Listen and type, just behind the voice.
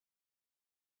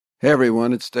Hey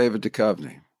everyone, it's David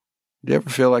Duchovny. Do you ever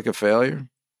feel like a failure?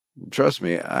 Trust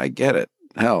me, I get it.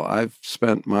 Hell, I've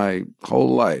spent my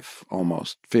whole life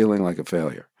almost feeling like a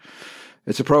failure.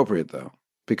 It's appropriate though,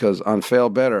 because on Fail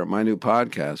Better, my new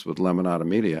podcast with Lemonada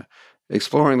Media,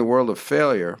 exploring the world of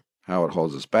failure, how it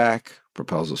holds us back,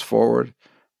 propels us forward,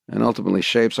 and ultimately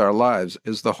shapes our lives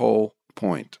is the whole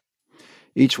point.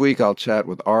 Each week I'll chat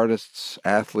with artists,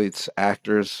 athletes,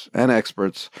 actors, and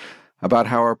experts about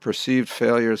how our perceived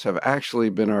failures have actually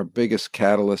been our biggest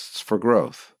catalysts for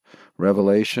growth,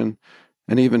 revelation,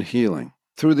 and even healing.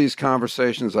 Through these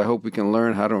conversations, I hope we can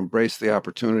learn how to embrace the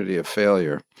opportunity of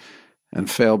failure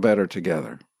and fail better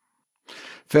together.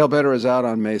 Fail Better is out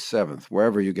on May 7th,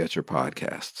 wherever you get your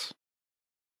podcasts.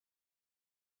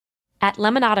 At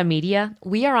Lemonada Media,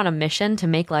 we are on a mission to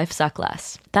make life suck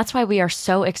less. That's why we are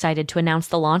so excited to announce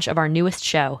the launch of our newest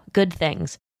show, Good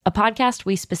Things, a podcast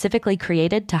we specifically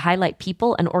created to highlight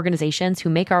people and organizations who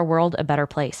make our world a better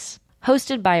place.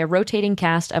 Hosted by a rotating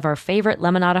cast of our favorite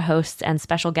Lemonada hosts and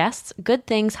special guests, Good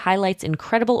Things highlights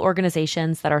incredible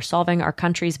organizations that are solving our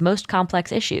country's most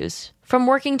complex issues. From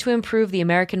working to improve the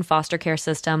American foster care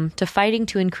system to fighting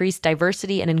to increase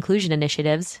diversity and inclusion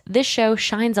initiatives, this show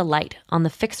shines a light on the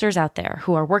fixers out there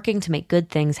who are working to make good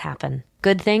things happen.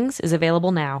 Good Things is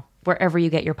available now, wherever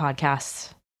you get your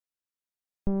podcasts.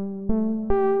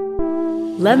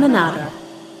 Lemonada.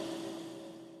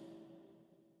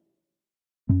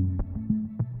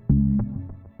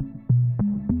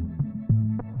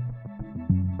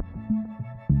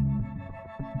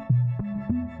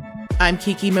 I'm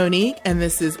Kiki Monique, and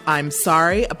this is I'm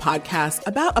Sorry, a podcast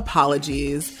about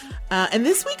apologies. And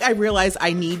this week I realized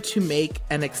I need to make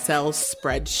an Excel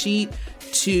spreadsheet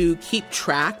to keep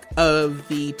track of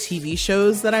the TV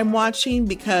shows that I'm watching,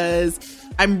 because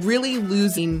I'm really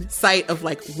losing sight of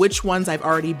like which ones I've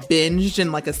already binged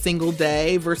in like a single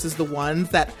day versus the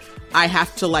ones that I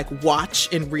have to like watch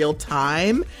in real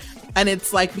time. And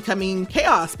it's like becoming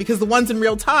chaos because the ones in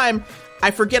real time,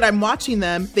 I forget I'm watching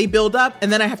them, they build up,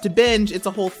 and then I have to binge. It's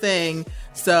a whole thing.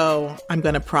 So I'm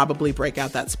going to probably break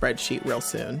out that spreadsheet real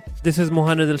soon. This is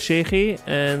Mohanad El-Sheikhi,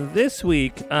 and this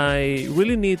week I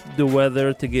really need the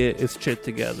weather to get its shit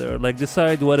together. Like,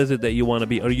 decide what is it that you want to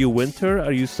be. Are you winter?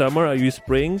 Are you summer? Are you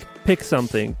spring? Pick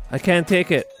something. I can't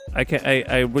take it.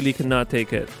 I really cannot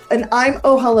take it. And I'm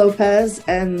Oha Lopez,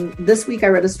 and this week I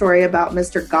read a story about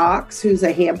Mr. Gox, who's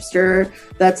a hamster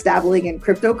that's dabbling in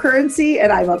cryptocurrency,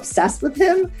 and I'm obsessed with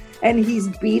him. And he's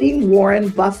beating Warren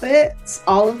Buffett,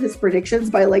 all of his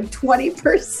predictions by like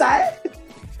 20%.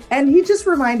 And he just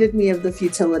reminded me of the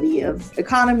futility of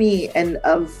economy and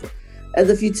of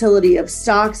the futility of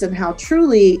stocks and how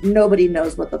truly nobody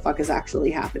knows what the fuck is actually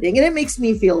happening. And it makes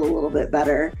me feel a little bit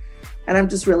better. And I'm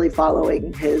just really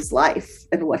following his life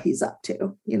and what he's up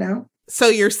to, you know? So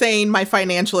you're saying my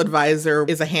financial advisor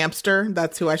is a hamster?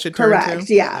 That's who I should turn to? Correct.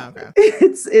 Yeah. Okay.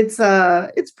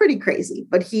 It's pretty crazy,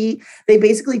 but they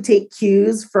basically take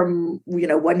cues from, you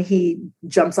know, when he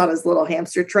jumps on his little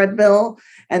hamster treadmill,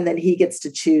 and then he gets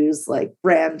to choose like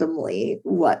randomly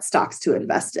what stocks to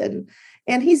invest in.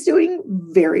 And he's doing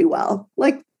very well,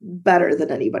 like better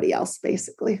than anybody else,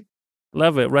 basically.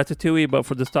 Love it. Ratatouille, but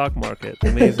for the stock market.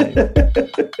 Amazing.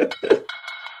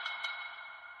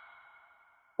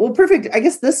 Well, perfect. I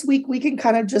guess this week we can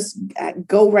kind of just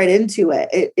go right into it.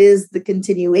 It is the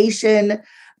continuation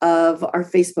of our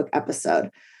Facebook episode.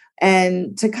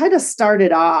 And to kind of start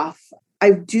it off,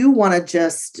 I do want to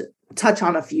just touch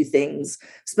on a few things,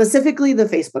 specifically the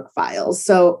Facebook files.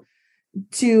 So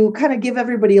to kind of give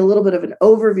everybody a little bit of an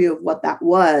overview of what that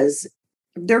was,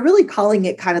 they're really calling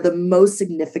it kind of the most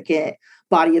significant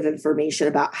body of information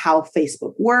about how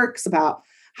Facebook works, about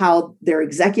how their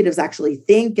executives actually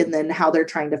think, and then how they're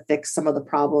trying to fix some of the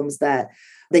problems that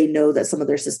they know that some of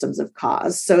their systems have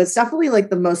caused. So it's definitely like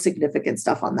the most significant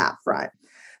stuff on that front.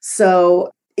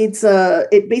 So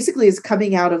it basically is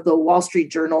coming out of the Wall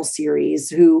Street Journal series,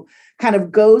 who kind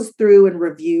of goes through and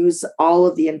reviews all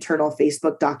of the internal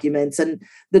Facebook documents. And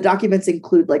the documents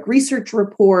include like research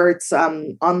reports,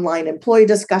 online employee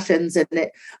discussions, and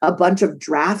a bunch of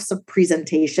drafts of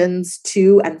presentations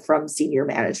to and from senior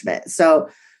management. So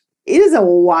it is a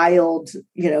wild,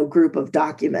 group of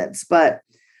documents. But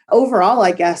overall,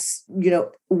 I guess,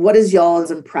 what is y'all's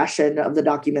impression of the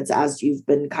documents as you've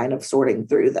been kind of sorting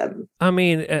through them? I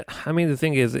mean, the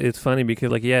thing is, it's funny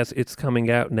because, like, yes, it's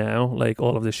coming out now, like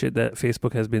all of the shit that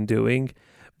Facebook has been doing,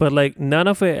 but like none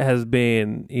of it has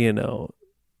been,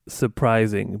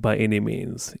 surprising by any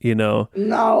means, you know?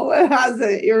 No, it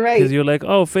hasn't. You're right. Because you're like,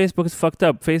 oh, Facebook is fucked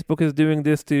up. Facebook is doing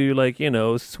this to, like, you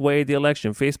know, sway the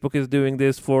election. Facebook is doing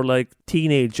this for, like,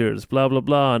 teenagers, blah, blah,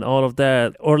 blah, and all of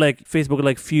that. Or, like, Facebook,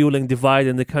 like, fueling divide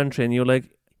in the country. And you're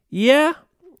like, yeah,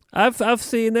 I've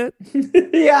seen it.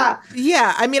 Yeah.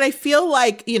 Yeah. I mean, I feel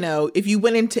like, you know, if you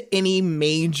went into any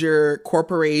major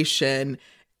corporation,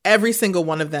 every single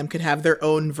one of them could have their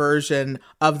own version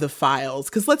of the files.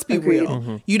 Because let's be Agreed.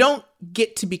 real, you don't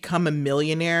get to become a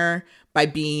millionaire by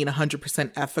being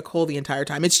 100% ethical the entire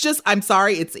time. It's just, I'm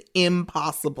sorry, it's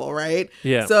impossible, right?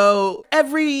 Yeah. So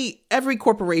every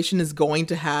corporation is going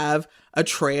to have a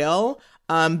trail.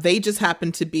 They just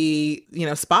happen to be, you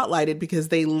know, spotlighted because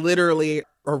they literally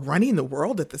are running the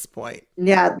world at this point.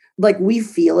 Yeah, like we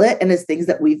feel it and it's things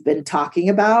that we've been talking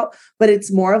about, but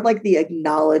it's more of like the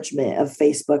acknowledgement of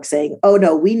Facebook saying, oh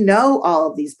no, we know all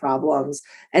of these problems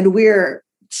and we're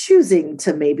choosing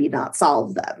to maybe not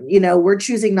solve them. You know, we're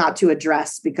choosing not to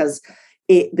address because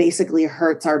it basically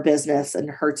hurts our business and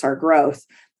hurts our growth,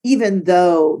 even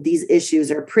though these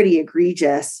issues are pretty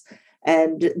egregious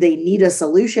and they need a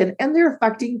solution and they're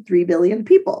affecting 3 billion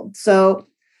people. So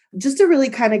just to really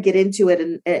kind of get into it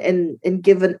and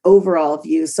give an overall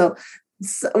view. So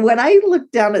when I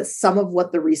looked down at some of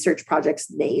what the research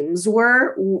project's names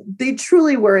were, they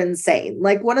truly were insane.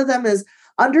 Like one of them is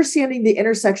understanding the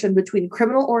intersection between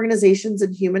criminal organizations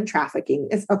and human trafficking.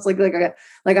 It sounds like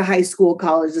a high school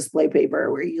college display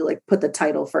paper where you like put the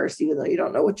title first, even though you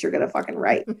don't know what you're going to fucking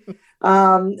write.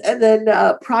 And then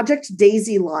Project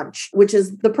Daisy Launch, which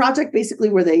is the project basically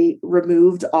where they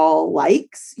removed all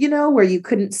likes, you know, where you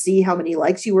couldn't see how many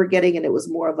likes you were getting. And it was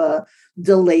more of a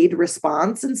delayed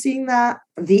response and seeing that.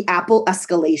 The Apple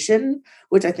Escalation,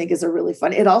 which I think is a really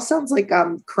fun, it all sounds like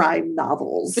crime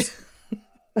novels.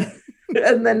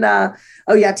 And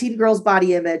then, teen girls'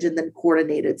 body image, and then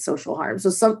coordinated social harm.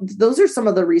 So those are some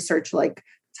of the research like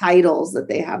titles that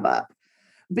they have up.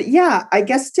 But yeah, I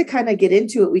guess to kind of get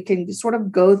into it, we can sort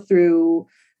of go through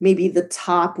maybe the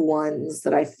top ones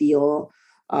that I feel,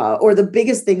 or the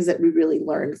biggest things that we really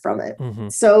learned from it. Mm-hmm.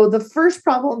 So the first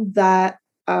problem that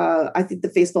I think the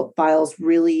Facebook files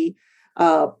really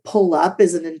pull up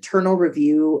is an internal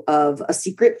review of a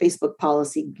secret Facebook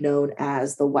policy known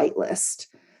as the whitelist.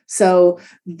 So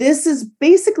this is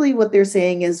basically what they're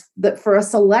saying is that for a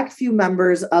select few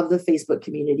members of the Facebook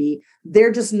community,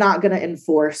 they're just not going to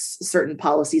enforce certain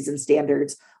policies and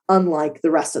standards, unlike the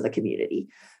rest of the community.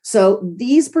 So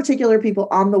these particular people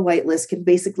on the whitelist can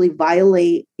basically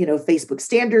violate, you know, Facebook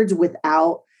standards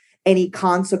without any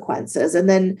consequences. And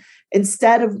then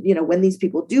instead of, you know, when these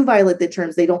people do violate the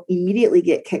terms, they don't immediately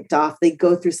get kicked off. They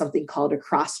go through something called a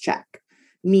cross-check,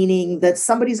 meaning that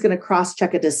somebody's going to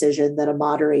cross-check a decision that a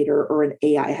moderator or an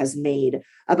AI has made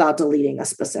about deleting a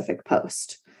specific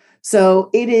post.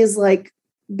 So it is like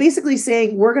basically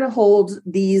saying we're going to hold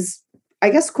these,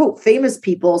 I guess, quote, famous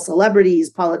people,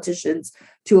 celebrities, politicians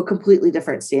to a completely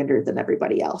different standard than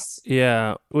everybody else.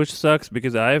 Yeah, which sucks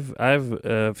because I've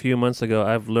a few months ago,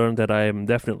 I've learned that I am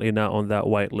definitely not on that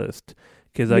whitelist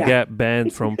because I got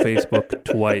banned from Facebook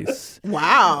twice.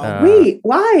 Wow. Wait,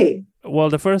 why?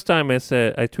 Well, the first time I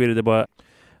tweeted about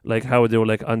like how they were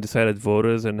like undecided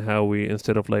voters and how we,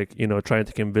 instead of like, you know, trying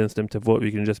to convince them to vote,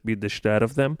 we can just beat the shit out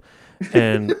of them.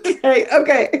 And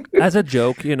okay. As a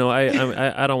joke, you know, I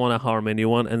don't want to harm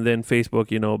anyone. And then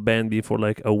Facebook, you know, banned me for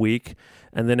like a week.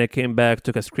 And then I came back,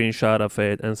 took a screenshot of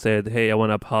it and said, hey, I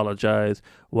want to apologize.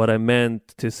 What I meant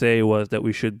to say was that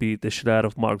we should beat the shit out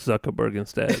of Mark Zuckerberg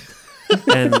instead.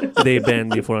 And they banned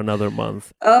me for another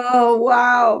month. Oh,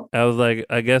 wow. I was like,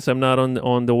 I guess I'm not on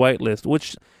the whitelist,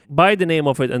 which by the name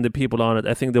of it and the people on it,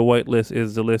 I think the whitelist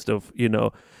is the list of, you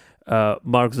know,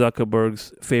 Mark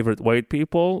Zuckerberg's favorite white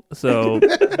people. So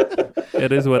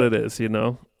it is what it is, you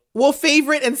know. Well,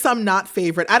 favorite and some not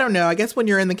favorite. I don't know. I guess when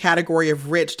you're in the category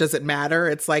of rich, does it matter?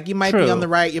 It's like you might be on the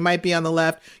right, you might be on the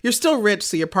left. You're still rich,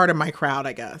 so you're part of my crowd,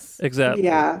 I guess. Exactly.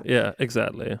 Yeah. Yeah,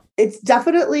 exactly. It's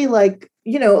definitely like,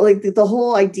 you know, like the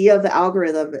whole idea of the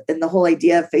algorithm and the whole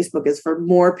idea of Facebook is for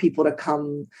more people to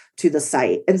come to the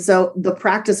site. And so the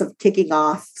practice of kicking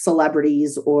off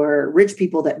celebrities or rich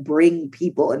people that bring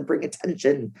people and bring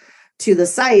attention to the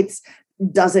sites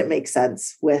doesn't make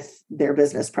sense with their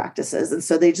business practices. And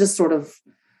so they just sort of,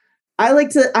 I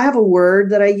have a word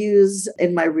that I use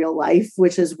in my real life,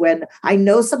 which is when I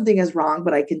know something is wrong,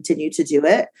 but I continue to do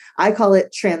it. I call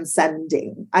it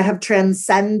transcending. I have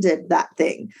transcended that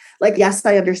thing. Like, yes,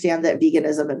 I understand that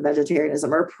veganism and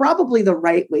vegetarianism are probably the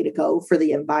right way to go for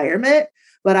the environment,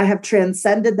 but I have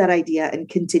transcended that idea and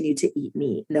continue to eat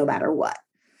meat no matter what.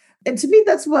 And to me,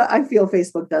 that's what I feel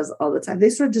Facebook does all the time. They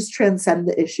sort of just transcend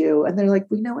the issue and they're like,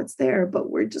 we know it's there,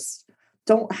 but we're just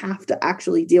don't have to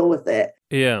actually deal with it.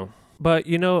 Yeah. But,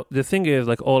 the thing is,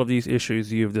 like, all of these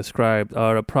issues you've described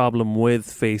are a problem with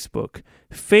Facebook.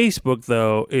 Facebook,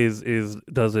 though, is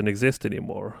doesn't exist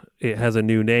anymore. It has a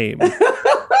new name.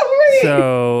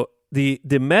 So the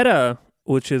Meta,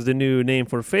 which is the new name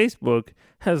for Facebook,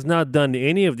 has not done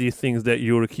any of these things that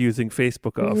you're accusing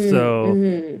Facebook of.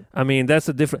 I mean, that's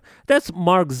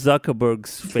Mark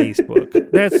Zuckerberg's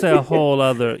Facebook. That's a whole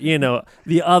other,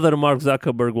 the other Mark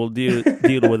Zuckerberg will deal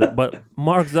with it. But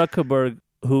Mark Zuckerberg,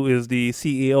 who is the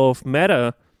CEO of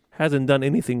Meta, hasn't done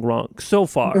anything wrong so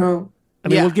far. No. I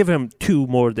mean, we'll give him 2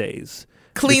 more days.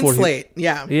 Clean slate.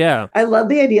 Yeah. Yeah. I love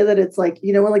the idea that it's like,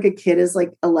 when like a kid is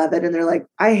like 11 and they're like,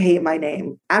 I hate my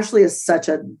name. Ashley is such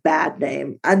a bad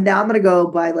name. And now I'm going to go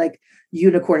by like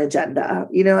Unicorn Agenda,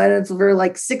 and it's for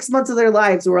like 6 months of their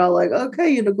lives. We're all like, okay,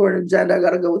 Unicorn Agenda. I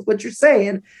got to go with what you're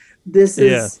saying. This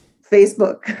is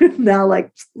Facebook. Now,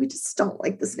 like, we just don't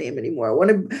like this name anymore.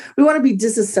 We want to be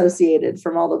disassociated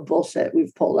from all the bullshit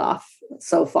we've pulled off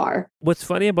so far. What's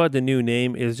funny about the new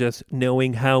name is just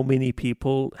knowing how many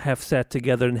people have sat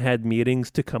together and had meetings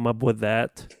to come up with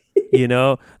that.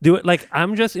 Do it like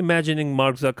I'm just imagining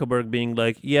Mark Zuckerberg being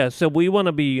like, yeah, so we want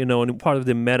to be, part of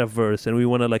the metaverse and we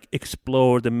want to like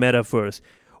explore the metaverse.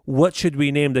 What should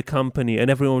we name the company? And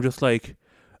everyone was just like,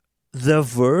 The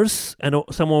Verse. And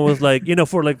someone was like,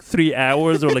 for like 3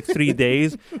 hours or like 3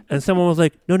 days. And someone was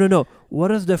like, no.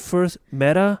 What is the first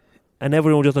Meta? And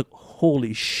everyone was just like,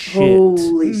 holy shit.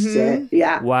 Shit.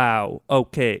 Yeah. Wow.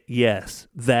 Okay. Yes.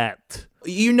 That.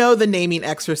 The naming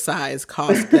exercise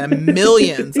cost them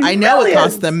millions. I know it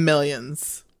cost them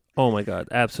millions. Oh my God.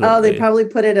 Absolutely. Oh, they probably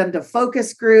put it into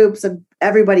focus groups and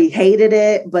everybody hated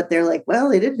it, but they're like, well,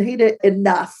 they didn't hate it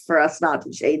enough for us not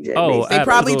to change it. Oh, they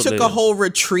probably took a whole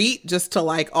retreat just to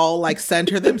like all like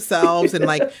center themselves. And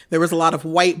like there was a lot of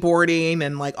whiteboarding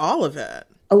and like all of it.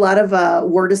 A lot of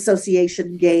word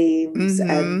association games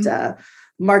and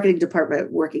marketing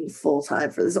department working full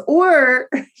time for this. Or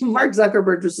Mark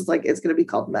Zuckerberg was just like, it's going to be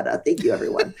called Meta. Thank you,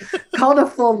 everyone. Called a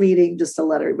full meeting just to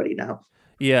let everybody know.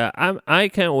 Yeah, I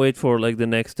can't wait for like the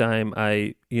next time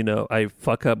I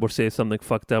fuck up or say something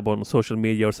fucked up on social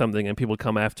media or something and people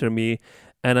come after me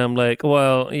and I'm like,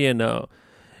 well,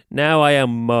 now I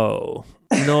am Mo,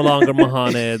 no longer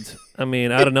Mohamed. I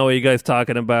mean, I don't know what you guys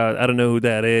talking about. I don't know who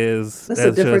that is. That's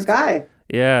a different guy.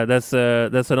 Yeah, that's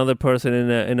another person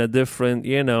in a different,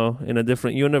 in a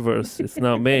different universe. It's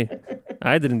not me.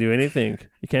 I didn't do anything.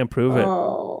 You can't prove it.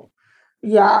 Oh,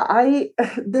 yeah.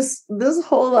 This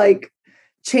whole like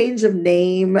change of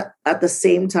name at the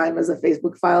same time as the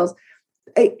Facebook files,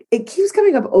 it keeps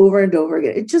coming up over and over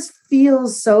again. It just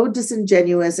feels so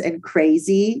disingenuous and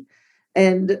crazy.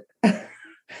 And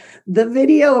the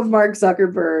video of Mark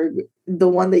Zuckerberg, the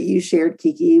one that you shared,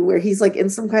 Kiki, where he's like in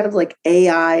some kind of like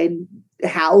AI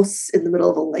house in the middle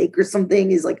of a lake or something.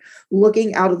 He's like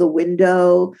looking out of the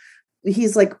window.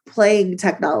 He's like playing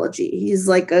technology. He's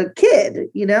like a kid,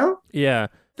 Yeah.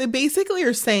 They basically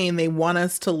are saying they want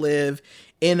us to live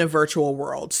in a virtual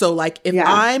world. So like if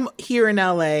I'm here in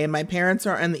LA and my parents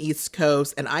are on the East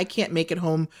Coast and I can't make it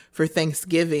home for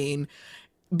Thanksgiving,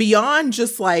 beyond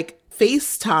just like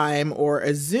FaceTime or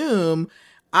a Zoom,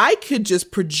 I could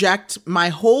just project my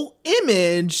whole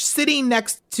image sitting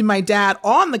next to my dad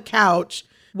on the couch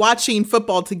watching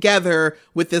football together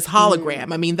with this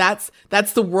hologram. I mean, that's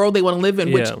the world they want to live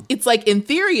in, which it's like in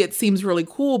theory it seems really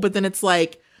cool, but then it's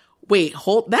like, wait,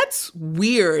 that's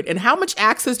weird. And how much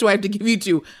access do I have to give you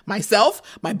to myself,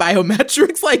 my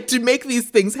biometrics, like to make these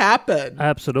things happen?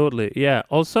 Absolutely. Yeah.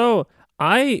 Also,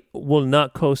 I will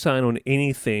not co-sign on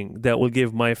anything that will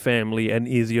give my family an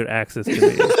easier access to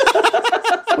me.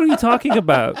 What are you talking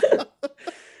about?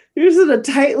 You're just in a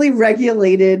tightly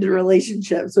regulated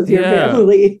relationships with your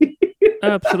family.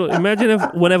 Absolutely. Imagine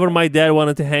if whenever my dad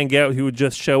wanted to hang out, he would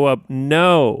just show up.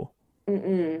 No.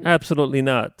 Absolutely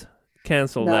not.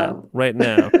 Cancel that right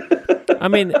now. I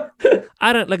mean,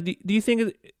 I don't like. Do you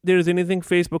think there's anything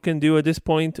Facebook can do at this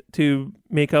point to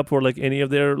make up for like any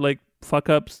of their like fuck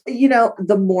ups?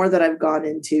 The more that I've gone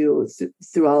into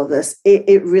through all of this,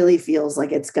 it really feels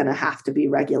like it's going to have to be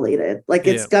regulated. Like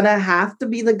it's going to have to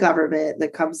be the government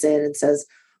that comes in and says,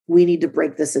 we need to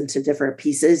break this into different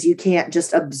pieces. You can't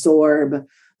just absorb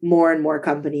more and more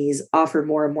companies, offer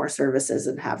more and more services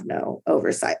and have no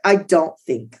oversight. I don't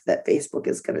think that Facebook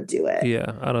is going to do it.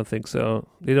 Yeah, I don't think so.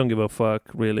 They don't give a fuck,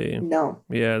 really. No.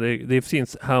 Yeah, they've seen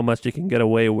how much they can get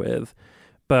away with.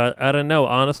 But I don't know.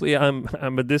 Honestly, I'm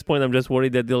at this point, I'm just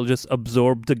worried that they'll just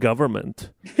absorb the government.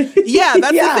 Yeah,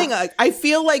 that's the thing. I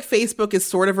feel like Facebook is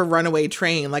sort of a runaway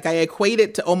train. Like, I equate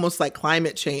it to almost like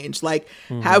climate change. Like,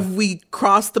 have we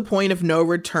crossed the point of no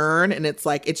return? And it's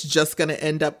like, it's just going to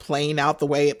end up playing out the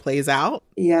way it plays out.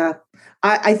 Yeah.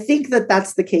 I think that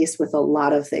that's the case with a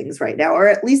lot of things right now, or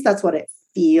at least that's what it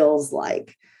feels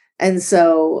like. And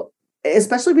so,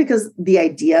 especially because the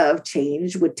idea of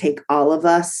change would take all of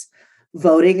us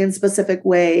voting in specific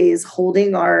ways,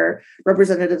 holding our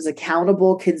representatives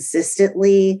accountable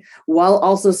consistently, while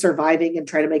also surviving and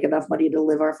trying to make enough money to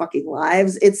live our fucking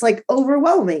lives. It's like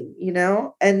overwhelming, you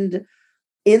know? And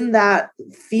in that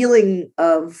feeling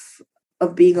of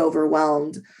being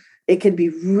overwhelmed, it can be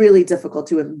really difficult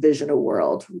to envision a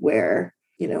world where,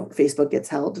 you know, Facebook gets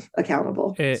held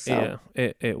accountable. Yeah,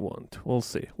 it won't. We'll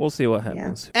see. We'll see what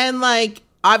happens. Yeah. And like,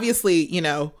 obviously, you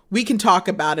know, we can talk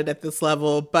about it at this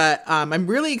level, but I'm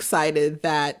really excited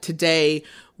that today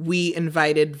we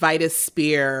invited Vitus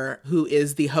Spear, who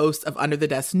is the host of Under the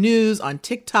Desk News on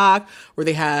TikTok, where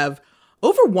they have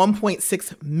over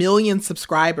 1.6 million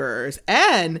subscribers.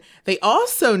 And they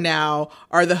also now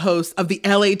are the host of the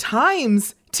LA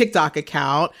Times TikTok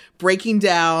account, breaking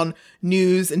down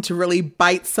news into really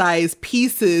bite-sized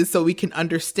pieces so we can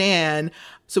understand.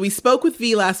 So we spoke with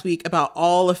V last week about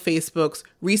all of Facebook's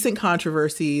recent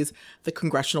controversies, the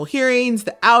congressional hearings,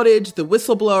 the outage, the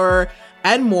whistleblower,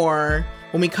 and more.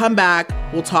 When we come back,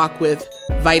 we'll talk with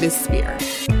Vitus Spear.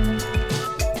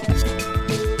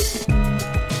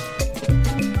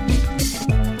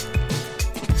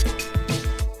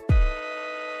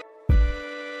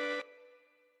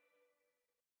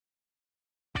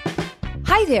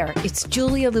 Hi there, it's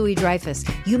Julia Louis-Dreyfus.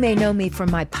 You may know me from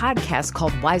my podcast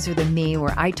called Wiser Than Me,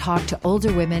 where I talk to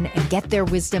older women and get their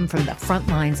wisdom from the front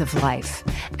lines of life.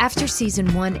 After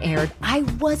season 1 aired, I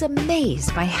was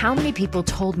amazed by how many people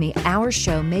told me our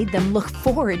show made them look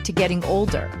forward to getting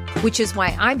older, which is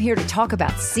why I'm here to talk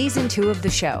about season 2 of the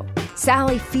show.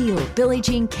 Sally Field, Billie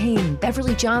Jean King,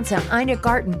 Beverly Johnson, Ina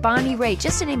Garten, Bonnie Raitt,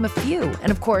 just to name a few.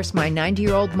 And of course, my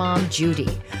 90-year-old mom, Judy.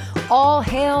 All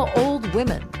hail old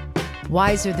women.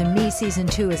 Wiser Than Me Season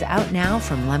 2 is out now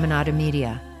from Lemonada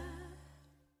Media.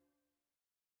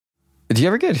 Do you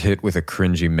ever get hit with a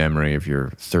cringy memory of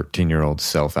your 13-year-old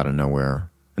self out of nowhere,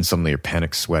 and suddenly you're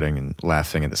panic sweating and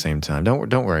laughing at the same time?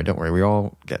 Don't worry. We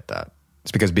all get that.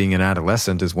 It's because being an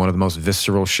adolescent is one of the most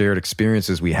visceral shared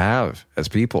experiences we have as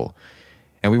people,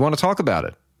 and we want to talk about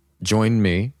it. Join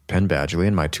me, Penn Badgley,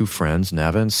 and my two friends,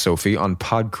 Nava and Sophie, on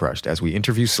Podcrushed as we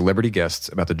interview celebrity guests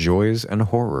about the joys and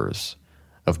horrors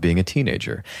of being a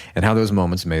teenager and how those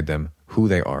moments made them who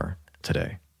they are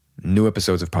today. New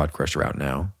episodes of Podcrushed are out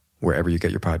now, wherever you get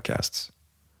your podcasts.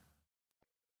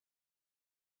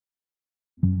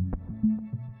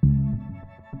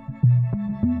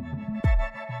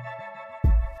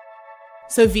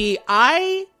 So V,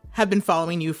 I have been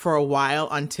following you for a while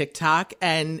on TikTok,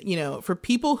 and, you know, for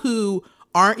people who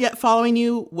aren't yet following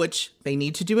you, which they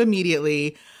need to do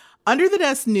immediately, Under the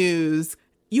Desk News,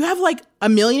 you have like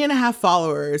 1.5 million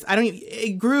followers. It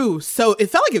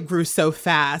felt like it grew so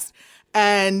fast.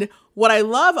 And what I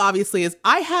love, obviously, is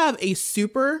I have a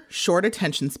super short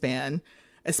attention span,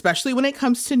 especially when it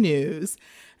comes to news.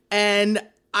 And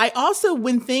I also,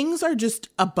 when things are just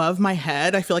above my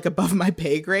head, I feel like above my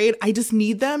pay grade, I just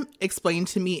need them explained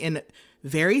to me in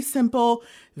very simple,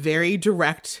 very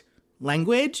direct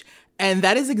language. And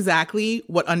that is exactly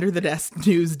what Under the Desk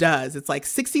News does. It's like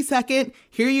 60-second,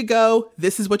 here you go.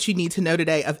 This is what you need to know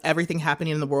today of everything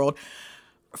happening in the world.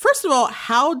 First of all,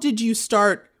 how did you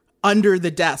start Under the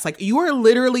Desk? Like, you are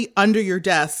literally under your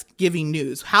desk giving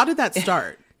news. How did that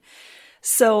start?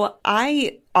 So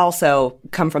I also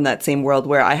come from that same world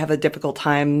where I have a difficult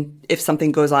time if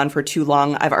something goes on for too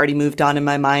long. I've already moved on in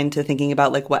my mind to thinking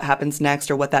about like what happens next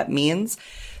or what that means.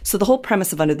 So the whole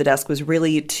premise of Under the Desk was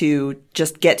really to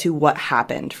just get to what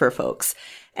happened for folks.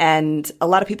 And a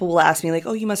lot of people will ask me like,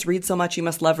 oh, you must read so much, you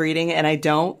must love reading. And I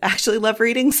don't actually love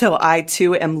reading. So I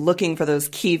too am looking for those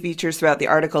key features throughout the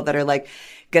article that are like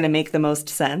going to make the most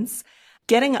sense.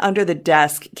 Getting under the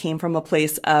desk came from a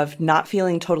place of not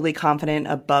feeling totally confident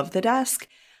above the desk.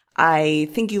 I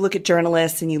think you look at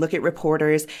journalists and you look at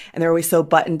reporters and they're always so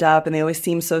buttoned up and they always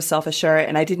seem so self-assured.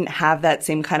 And I didn't have that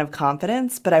same kind of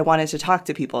confidence, but I wanted to talk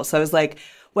to people. So I was like,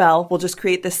 well, we'll just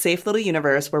create this safe little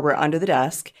universe where we're under the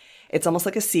desk. It's almost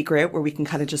like a secret where we can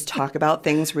kind of just talk about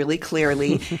things really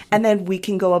clearly. And then we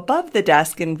can go above the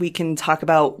desk and we can talk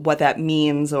about what that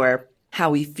means or how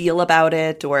we feel about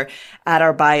it or add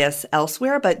our bias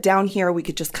elsewhere. But down here, we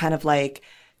could just kind of like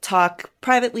talk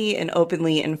privately and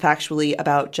openly and factually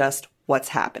about just what's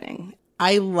happening.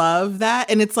 I love that.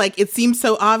 And it's like, it seems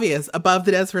so obvious, above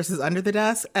the desk versus under the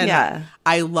desk. And Yeah.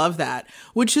 I love that,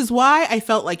 which is why I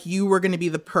felt like you were going to be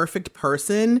the perfect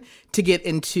person to get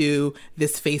into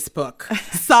this Facebook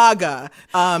saga.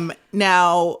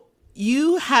 Now,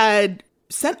 you had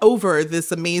sent over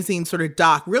this amazing sort of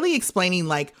doc really explaining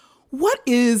like, what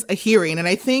is a hearing? And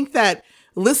I think that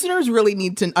listeners really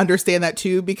need to understand that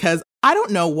too, because I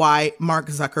don't know why Mark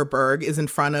Zuckerberg is in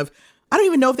front of, I don't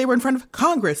even know if they were in front of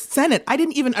Congress, Senate. I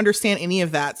didn't even understand any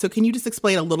of that. So can you just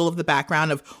explain a little of the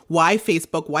background of why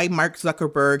Facebook, why Mark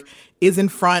Zuckerberg is in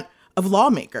front of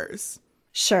lawmakers?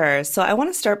 Sure. So I want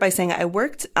to start by saying I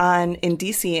worked in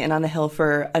DC and on the Hill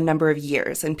for a number of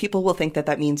years, and people will think that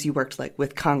that means you worked like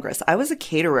with Congress. I was a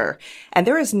caterer, and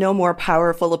there is no more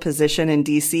powerful a position in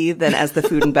DC than as the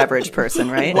food and beverage person,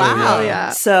 right? Wow. Yeah.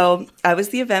 So I was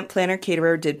the event planner,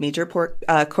 caterer, did major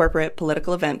corporate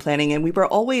political event planning, and we were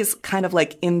always kind of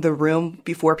like in the room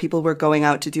before people were going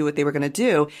out to do what they were going to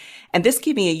do. And this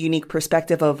gave me a unique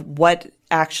perspective of what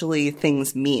actually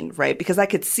things mean, right? Because I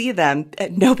could see them.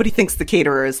 Nobody thinks the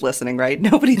caterer is listening, right?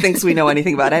 Nobody thinks we know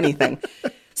anything about anything.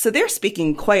 So they're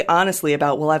speaking quite honestly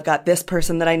about, well, I've got this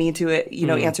person that I need to,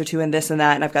 answer to and this and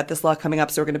that, and I've got this law coming up,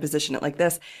 so we're going to position it like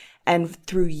this. And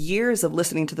through years of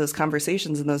listening to those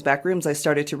conversations in those back rooms, I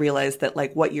started to realize that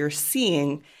like what you're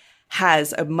seeing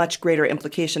has a much greater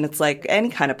implication. It's like any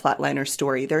kind of plotline or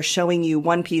story. They're showing you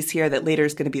one piece here that later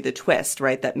is going to be the twist,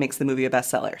 right? That makes the movie a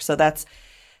bestseller. So that's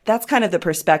kind of the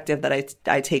perspective that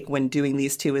I take when doing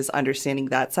these two, is understanding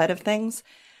that side of things.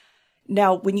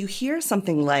 Now, when you hear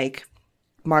something like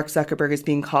Mark Zuckerberg is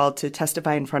being called to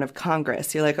testify in front of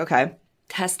Congress, you're like, okay,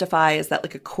 testify, is that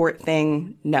like a court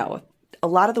thing? No. A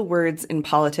lot of the words in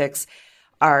politics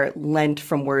are lent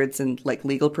from words in like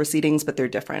legal proceedings, but they're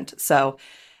different. So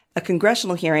a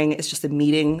congressional hearing is just a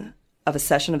meeting of a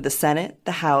session of the Senate,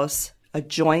 the House, a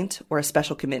joint, or a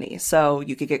special committee. So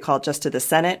you could get called just to the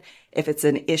Senate if it's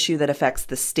an issue that affects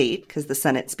the state, because the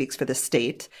Senate speaks for the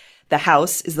state. The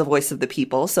House is the voice of the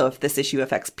people. So if this issue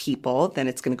affects people, then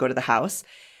it's going to go to the House.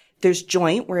 There's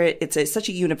joint, where it's such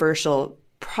a universal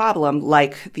problem,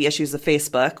 like the issues of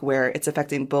Facebook, where it's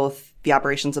affecting both the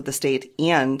operations of the state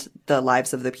and the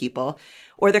lives of the people.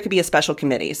 Or there could be a special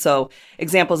committee. So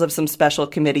examples of some special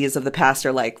committees of the past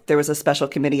are like, there was a special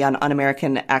committee on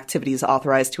un-American activities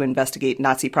authorized to investigate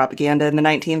Nazi propaganda in the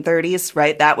 1930s,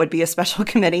 right? That would be a special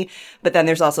committee. But then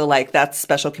there's also like, that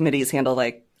special committees handle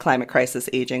like climate crisis,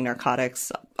 aging,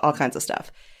 narcotics, all kinds of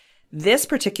stuff. This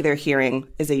particular hearing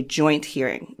is a joint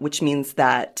hearing, which means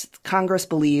that Congress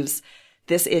believes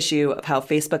this issue of how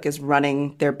Facebook is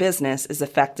running their business is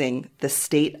affecting the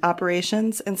state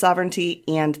operations and sovereignty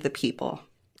and the people.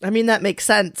 I mean, that makes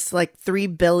sense. Like 3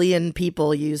 billion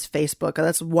people use Facebook.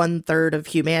 That's 1/3 of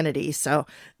humanity. So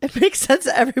it makes sense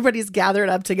that everybody's gathered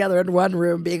up together in one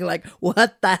room being like,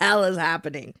 what the hell is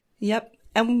happening? Yep.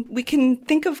 And we can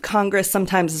think of Congress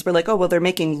sometimes as we're like, oh, well, they're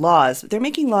making laws. They're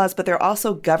making laws, but they're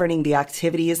also governing the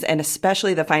activities and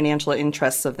especially the financial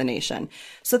interests of the nation.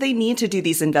 So they need to do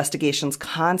these investigations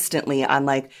constantly on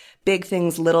like big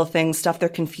things, little things, stuff they're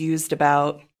confused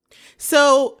about.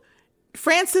 So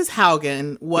Frances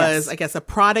Haugen was, Yes. I guess, a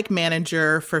product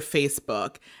manager for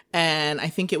Facebook. And I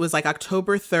think it was like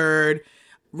October 3rd,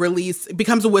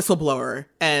 becomes a whistleblower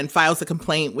and files a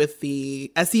complaint with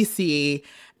the SEC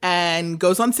and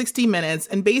goes on 60 Minutes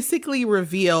and basically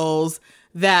reveals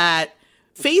that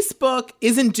Facebook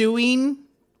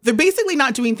they're basically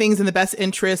not doing things in the best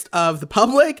interest of the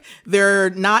public. They're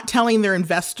not telling their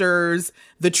investors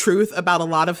the truth about a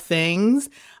lot of things.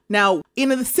 Now, in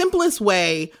the simplest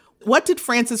way, what did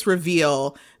Frances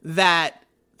reveal that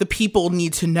the people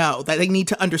need to know, that they need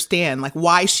to understand, like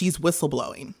why she's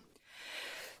whistleblowing?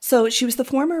 So she was the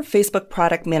former Facebook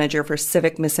product manager for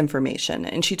Civic Misinformation,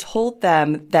 and she told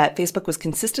them that Facebook was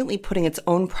consistently putting its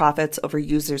own profits over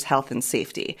users' health and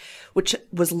safety, which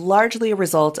was largely a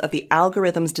result of the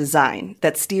algorithm's design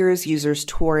that steers users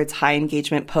towards high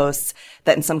engagement posts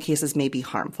that in some cases may be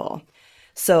harmful.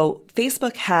 So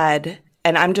Facebook had,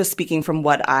 and I'm just speaking from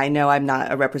what I know, I'm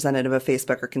not a representative of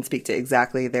Facebook or can speak to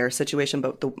exactly their situation,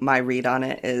 but my read on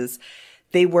it is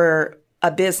they were a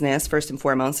business, first and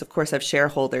foremost, of course, have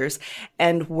shareholders,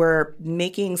 and were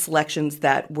making selections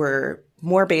that were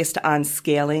more based on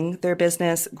scaling their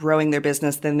business, growing their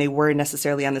business, than they were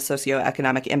necessarily on the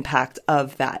socioeconomic impact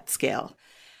of that scale.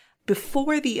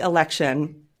 Before the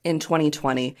election in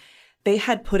 2020, they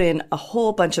had put in a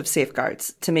whole bunch of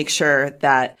safeguards to make sure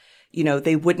that,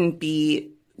 they wouldn't be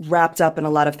wrapped up in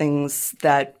a lot of things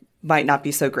that might not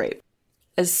be so great.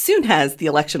 as soon as the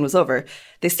election was over,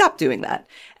 they stopped doing that.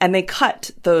 And they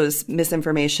cut those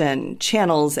misinformation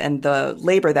channels and the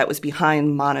labor that was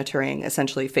behind monitoring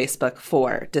essentially Facebook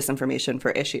for disinformation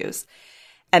for issues.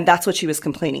 And that's what she was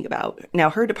complaining about. Now,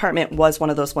 her department was one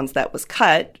of those ones that was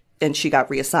cut, and she got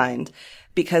reassigned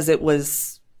because it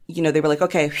was, they were like,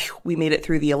 okay, whew, we made it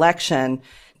through the election,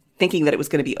 thinking that it was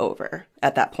going to be over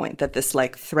at that point, that this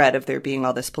thread of there being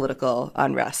all this political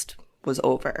unrest was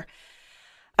over.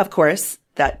 Of course,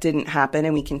 that didn't happen,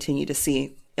 and we continue to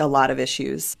see a lot of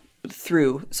issues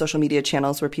through social media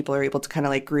channels where people are able to kind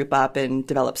of group up and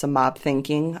develop some mob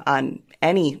thinking on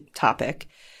any topic.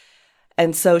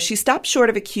 And so she stopped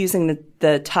short of accusing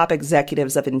the top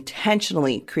executives of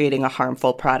intentionally creating a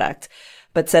harmful product,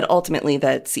 but said ultimately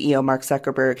that CEO Mark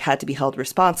Zuckerberg had to be held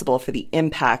responsible for the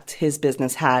impact his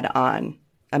business had on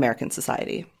American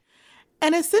society.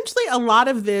 And essentially, a lot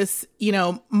of this,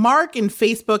 Mark and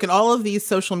Facebook and all of these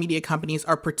social media companies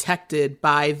are protected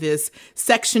by this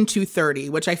Section 230,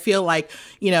 which I feel like,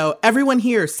 everyone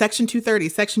hears Section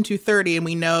 230, and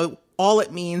we know all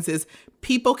it means is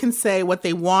people can say what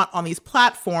they want on these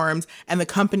platforms, and the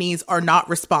companies are not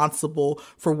responsible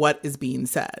for what is being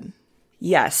said.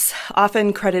 Yes,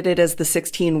 often credited as the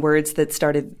 16 words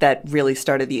that really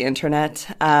started the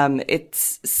internet.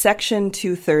 It's Section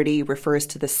 230 refers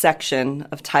to the section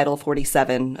of Title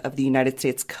 47 of the United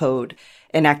States Code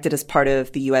enacted as part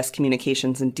of the U.S.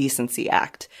 Communications and Decency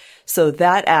Act. So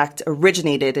that act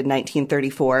originated in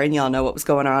 1934, and y'all know what was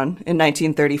going on in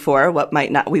 1934, what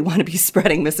might not we want to be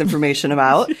spreading misinformation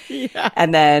about. Yeah.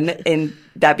 And then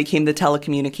that became the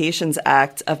Telecommunications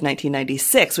Act of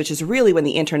 1996, which is really when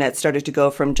the internet started to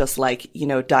go from just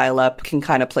dial-up, can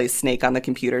kind of play Snake on the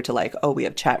computer to we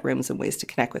have chat rooms and ways to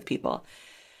connect with people.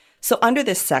 So under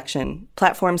this section,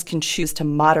 platforms can choose to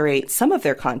moderate some of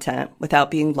their content without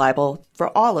being liable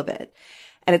for all of it.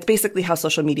 And it's basically how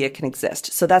social media can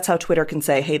exist. So that's how Twitter can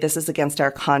say, hey, this is against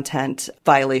our content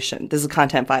violation. This is a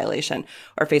content violation.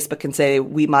 Or Facebook can say,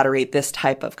 we moderate this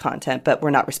type of content, but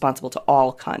we're not responsible to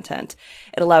all content.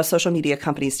 It allows social media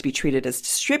companies to be treated as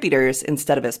distributors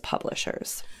instead of as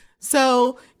publishers.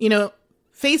 So,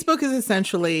 Facebook is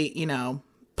essentially,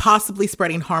 possibly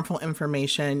spreading harmful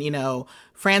information.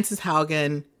 Frances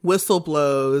Haugen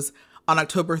whistleblows on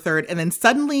October 3rd. And then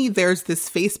suddenly there's this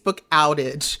Facebook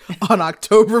outage on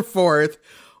October 4th,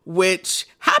 which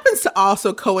happens to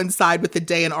also coincide with the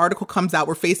day an article comes out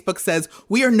where Facebook says,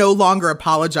 we are no longer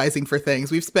apologizing for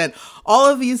things. We've spent all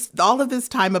of this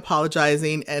time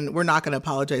apologizing, and we're not going to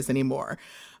apologize anymore.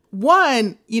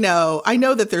 One, I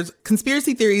know that there's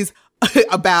conspiracy theories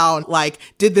about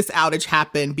did this outage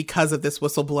happen because of this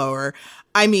whistleblower?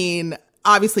 I mean,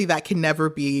 obviously that can never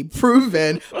be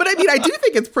proven, but I do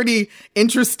think it's pretty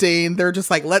interesting. They're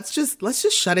just let's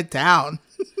just shut it down.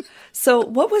 So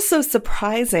what was so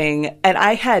surprising, and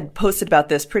I had posted about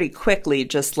this pretty quickly,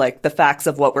 just the facts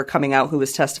of what were coming out, who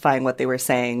was testifying, what they were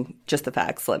saying, just the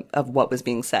facts of what was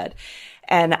being said.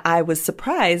 And I was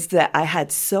surprised that I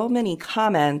had so many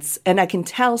comments, and I can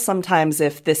tell sometimes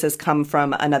if this has come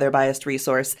from another biased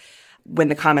resource when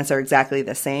the comments are exactly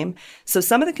the same. So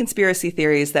some of the conspiracy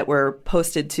theories that were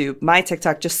posted to my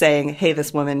TikTok just saying, hey,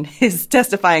 this woman is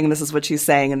testifying and this is what she's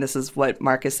saying and this is what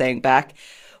Mark is saying back,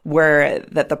 were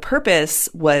that the purpose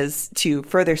was to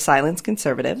further silence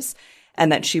conservatives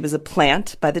and that she was a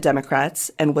plant by the Democrats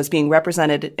and was being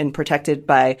represented and protected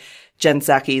by Jen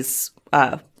Psaki's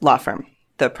law firm,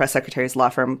 the press secretary's law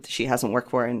firm she hasn't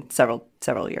worked for in several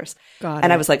years.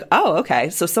 I was like, oh, okay.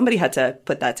 So somebody had to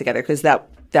put that together because that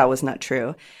was not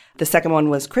true. The second one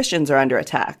was Christians are under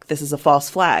attack. This is a false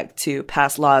flag to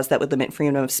pass laws that would limit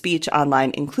freedom of speech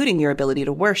online, including your ability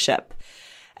to worship.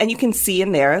 And you can see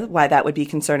in there why that would be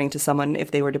concerning to someone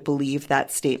if they were to believe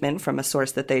that statement from a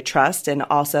source that they trust. And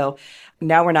also,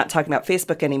 now we're not talking about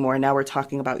Facebook anymore. Now we're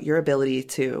talking about your ability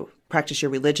to practice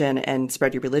your religion and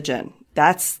spread your religion.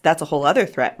 That's a whole other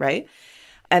threat, right?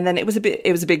 And then it was a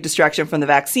big distraction from the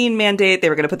vaccine mandate. They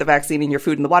were going to put the vaccine in your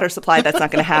food and the water supply. That's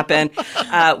not going to happen.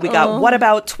 We got, what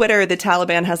about Twitter? The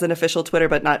Taliban has an official Twitter,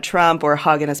 but not Trump. Or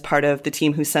Haugen is part of the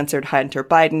team who censored Hunter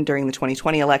Biden during the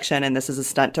 2020 election. And this is a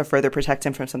stunt to further protect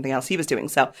him from something else he was doing.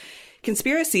 So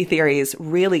conspiracy theories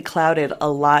really clouded a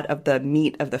lot of the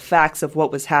meat of the facts of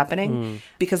what was happening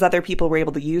because other people were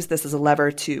able to use this as a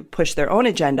lever to push their own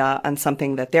agenda on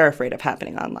something that they're afraid of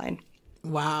happening online.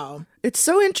 Wow. It's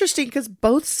so interesting because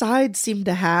both sides seem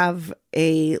to have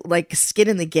a skin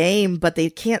in the game, but they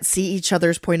can't see each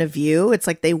other's point of view. It's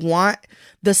they want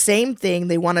the same thing.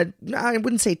 They want to, I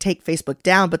wouldn't say take Facebook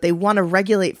down, but they want to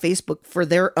regulate Facebook for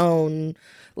their own,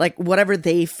 whatever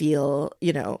they feel,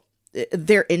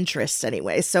 their interests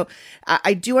anyway. So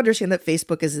I do understand that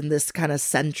Facebook is in this kind of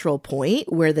central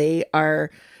point where they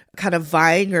are kind of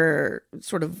vying or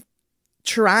sort of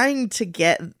trying to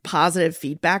get positive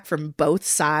feedback from both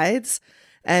sides.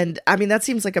 And I mean, that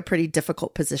seems like a pretty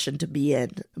difficult position to be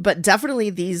in. But definitely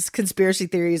these conspiracy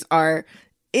theories are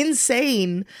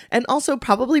insane and also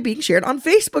probably being shared on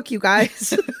Facebook, you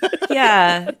guys.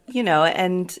 Yeah,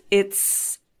 and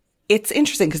it's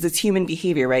interesting because it's human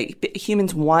behavior, right?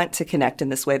 Humans want to connect in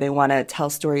this way. They want to tell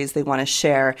stories. They want to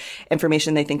share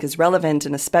information they think is relevant.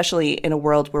 And especially in a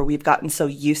world where we've gotten so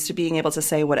used to being able to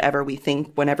say whatever we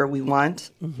think whenever we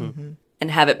want and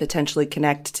have it potentially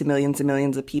connect to millions and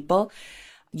millions of people,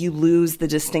 you lose the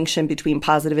distinction between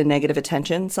positive and negative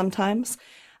attention sometimes.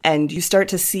 And you start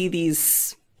to see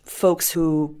these folks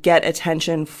who get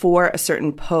attention for a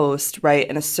certain post, right,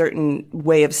 and a certain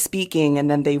way of speaking,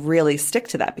 and then they really stick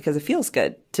to that because it feels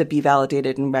good to be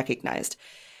validated and recognized.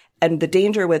 And the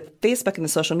danger with Facebook and the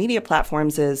social media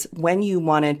platforms is when you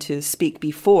wanted to speak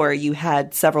before, you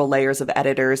had several layers of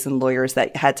editors and lawyers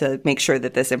that had to make sure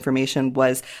that this information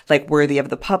was like worthy of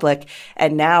the public.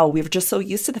 And now we're just so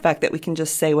used to the fact that we can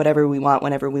just say whatever we want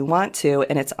whenever we want to,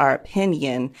 and it's our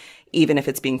opinion, even if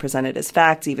it's being presented as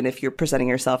facts, even if you're presenting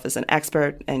yourself as an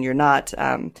expert and you're not.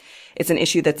 It's an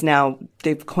issue that's now,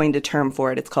 they've coined a term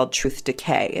for it. It's called truth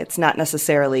decay. It's not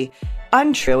necessarily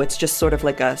untrue. It's just sort of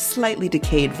like a slightly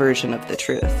decayed version of the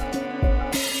truth.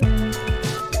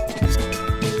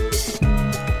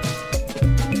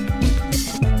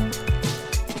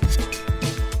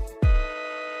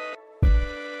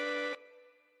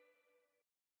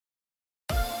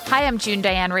 Hi, I'm June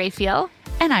Diane Raphael.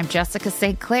 And I'm Jessica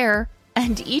St. Clair.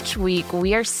 And each week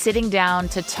we are sitting down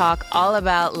to talk all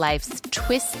about life's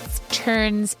twists,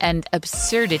 turns, and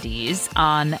absurdities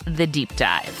on The Deep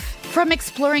Dive. From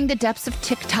exploring the depths of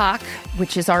TikTok,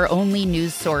 which is our only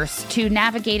news source, to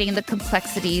navigating the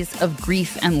complexities of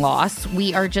grief and loss,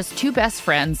 we are just two best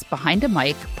friends behind a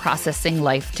mic processing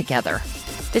life together.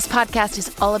 This podcast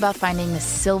is all about finding the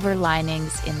silver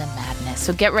linings in the madness.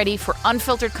 So get ready for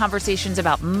unfiltered conversations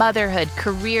about motherhood,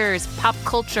 careers, pop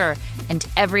culture, and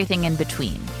everything in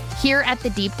between. Here at The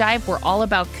Deep Dive, we're all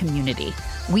about community.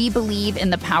 We believe in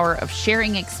the power of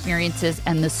sharing experiences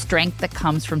and the strength that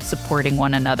comes from supporting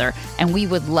one another, and we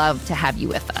would love to have you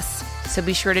with us. So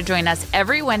be sure to join us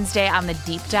every Wednesday on The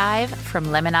Deep Dive from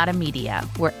Lemonada Media,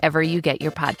 wherever you get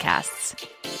your podcasts.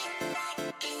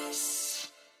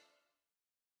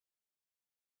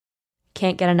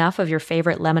 Can't get enough of your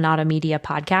favorite Lemonada Media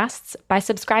podcasts? By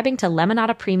subscribing to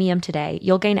Lemonada Premium today,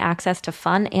 you'll gain access to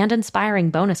fun and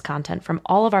inspiring bonus content from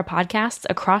all of our podcasts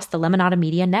across the Lemonada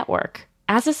Media network.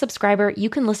 As a subscriber, you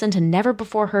can listen to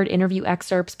never-before-heard interview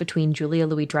excerpts between Julia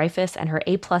Louis-Dreyfus and her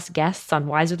A-plus guests on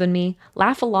Wiser Than Me,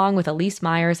 laugh along with Elise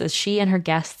Myers as she and her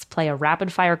guests play a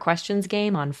rapid-fire questions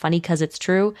game on Funny 'Cause It's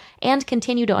True, and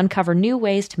continue to uncover new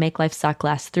ways to make life suck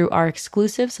less through our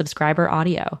exclusive subscriber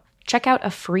audio. Check out a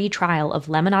free trial of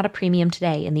Lemonada Premium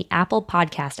today in the Apple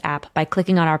Podcast app by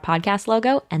clicking on our podcast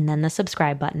logo and then the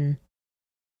subscribe button.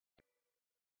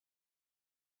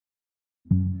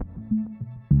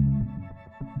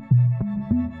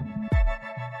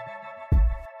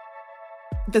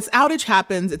 This outage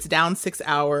happens. It's down 6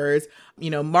 hours.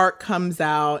 Mark comes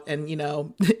out and,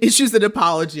 issues an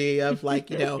apology of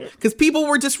because people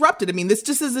were disrupted. I mean, this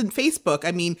just isn't Facebook.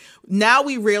 I mean, now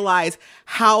we realize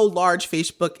how large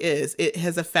Facebook is. It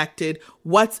has affected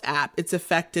WhatsApp. It's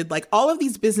affected all of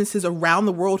these businesses around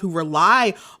the world who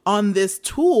rely on this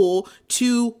tool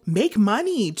to make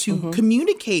money, to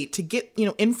communicate, to get,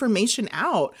 information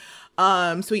out.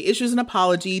 So he issues an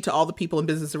apology to all the people in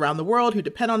business around the world who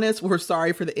depend on this. We're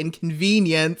sorry for the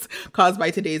inconvenience caused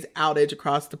by today's outage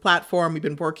across the platform. We've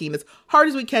been working as hard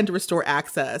as we can to restore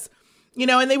access.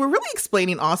 And they were really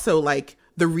explaining also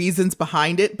the reasons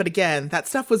behind it. But again, that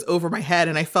stuff was over my head.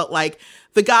 And I felt like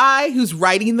the guy who's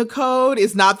writing the code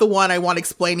is not the one I want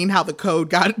explaining how the code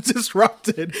got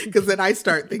disrupted. Because then I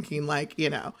start thinking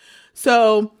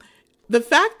So the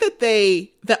fact that the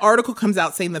article comes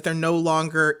out saying that they're no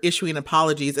longer issuing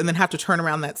apologies and then have to turn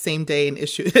around that same day and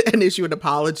issue an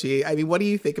apology. I mean, what do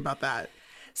you think about that?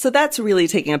 So that's really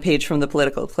taking a page from the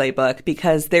political playbook,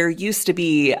 because there used to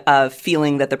be a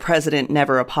feeling that the president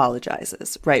never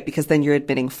apologizes, right? Because then you're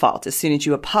admitting fault. As soon as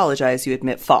you apologize, you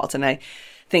admit fault. And I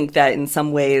think that in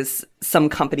some ways, some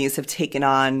companies have taken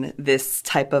on this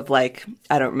type of like,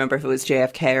 I don't remember if it was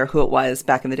JFK or who it was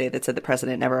back in the day that said the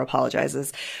president never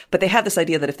apologizes. But they have this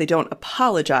idea that if they don't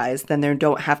apologize, then they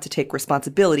don't have to take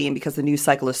responsibility. And because the news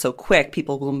cycle is so quick,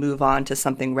 people will move on to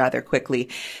something rather quickly.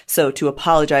 So to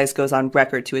apologize goes on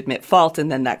record to admit fault. And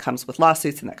then that comes with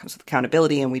lawsuits and that comes with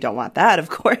accountability. And we don't want that, of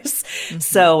course. Mm-hmm.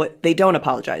 So they don't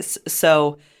apologize.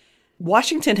 So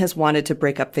Washington has wanted to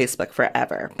break up Facebook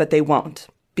forever, but they won't.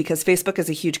 Because Facebook is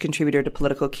a huge contributor to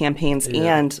political campaigns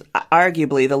and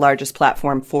arguably the largest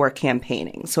platform for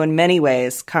campaigning. So in many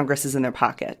ways, Congress is in their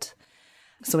pocket.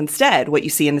 So instead, what you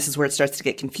see, and this is where it starts to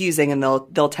get confusing, and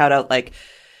they'll tout out like,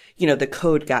 you know, the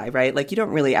code guy, right? Like you don't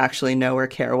really actually know or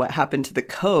care what happened to the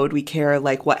code. We care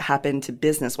like what happened to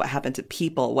business, what happened to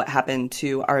people, what happened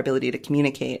to our ability to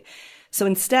communicate. So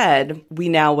instead, we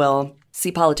now will see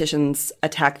politicians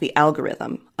attack the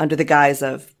algorithm under the guise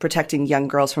of protecting young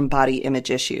girls from body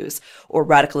image issues or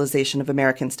radicalization of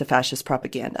Americans to fascist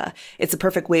propaganda. It's a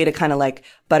perfect way to kind of like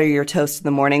butter your toast in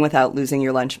the morning without losing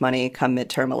your lunch money come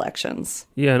midterm elections.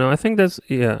 Yeah, no, I think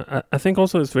I think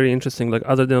also it's very interesting, like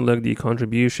other than like the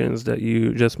contributions that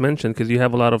you just mentioned, because you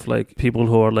have a lot of like people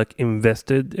who are like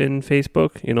invested in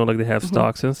Facebook, you know, like they have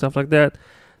stocks and stuff like that.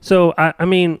 So, I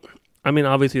mean,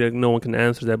 obviously, like no one can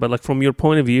answer that, but like from your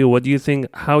point of view, what do you think?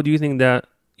 How do you think that,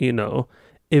 you know,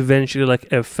 eventually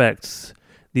like affects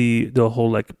the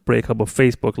whole like breakup of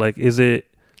Facebook? Like, is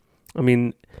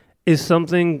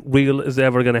something real is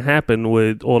ever going to happen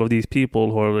with all of these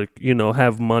people who are like, you know,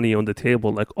 have money on the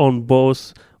table, like on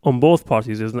both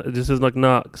parties? This is like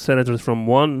not senators from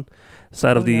one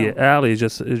side of the alley, it's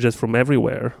just from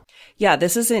everywhere. Yeah,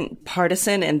 this isn't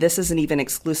partisan, and this isn't even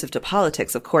exclusive to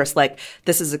politics. Of course, like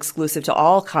this is exclusive to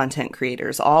all content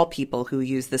creators, all people who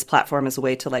use this platform as a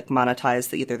way to like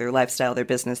monetize either their lifestyle, their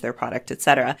business, their product,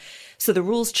 etc. So the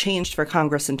rules changed for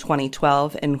Congress in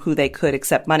 2012 and who they could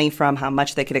accept money from, how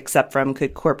much they could accept from,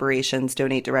 could corporations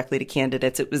donate directly to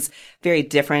candidates. It was very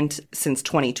different since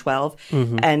 2012.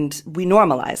 And we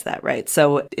normalized that, right?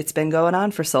 So it's been going on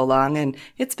for so long and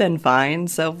it's been fine.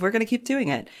 So we're going to keep doing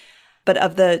it. But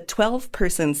of the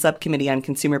 12-person subcommittee on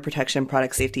consumer protection,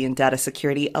 product safety, and data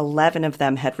security, 11 of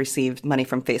them had received money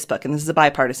from Facebook. And this is a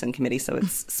bipartisan committee, so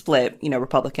it's split, you know,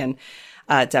 Republican,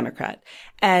 Democrat.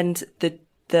 And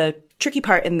the tricky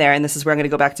part in there, and this is where I'm going to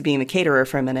go back to being the caterer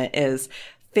for a minute, is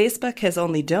Facebook has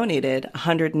only donated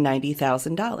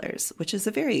 $190,000, which is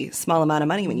a very small amount of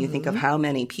money when you think of how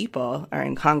many people are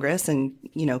in Congress and,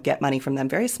 you know, get money from them,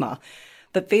 very small.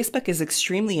 But Facebook is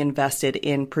extremely invested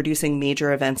in producing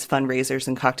major events, fundraisers,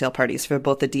 and cocktail parties for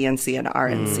both the DNC and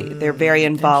RNC. They're very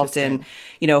involved in,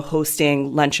 you know,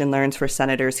 hosting lunch and learns for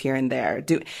senators here and there.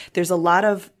 There's a lot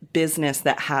of business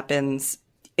that happens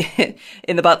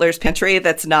in the butler's pantry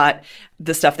that's not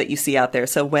the stuff that you see out there.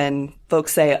 So when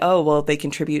folks say, oh, well, they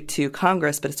contribute to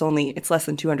Congress, but it's less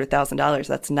than $200,000,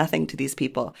 that's nothing to these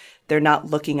people. They're not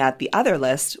looking at the other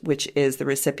list, which is the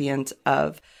recipient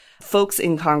of folks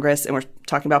in Congress, and we're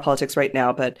talking about politics right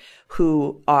now, but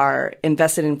who are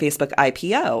invested in Facebook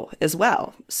IPO as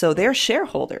well. So they're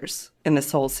shareholders in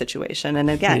this whole situation. And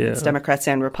again, it's Democrats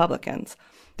and Republicans.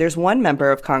 There's one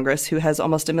member of Congress who has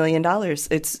almost $1 million.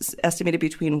 It's estimated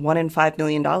between $1 and $5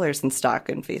 million in stock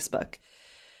in Facebook.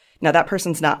 Now, that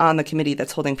person's not on the committee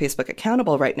that's holding Facebook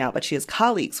accountable right now, but she has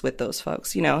colleagues with those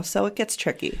folks, you know, so it gets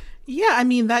tricky. Yeah, I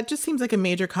mean, that just seems like a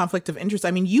major conflict of interest.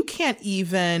 I mean, you can't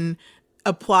even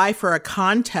apply for a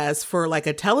contest for like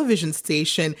a television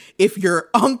station if your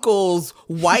uncle's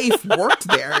wife worked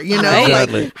there, you know?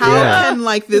 Exactly. Like how can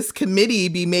like this committee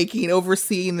be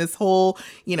overseeing this whole,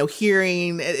 you know,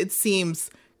 hearing? It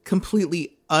seems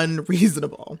completely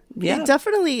unreasonable. Yeah. It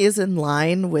definitely is in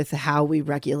line with how we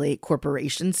regulate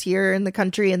corporations here in the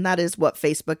country, and that is what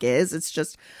Facebook is. It's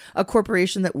just a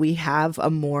corporation that we have a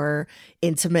more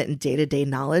intimate and day-to-day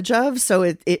knowledge of. So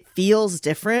it feels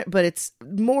different, but it's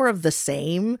more of the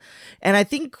same. And I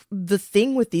think the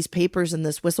thing with these papers and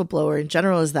this whistleblower in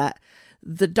general is that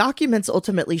the documents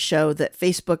ultimately show that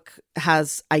Facebook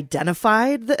has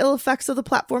identified the ill effects of the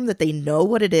platform, that they know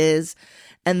what it is,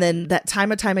 and then that time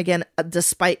and time again,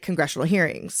 despite congressional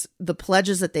hearings, the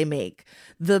pledges that they make,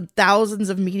 the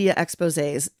thousands of media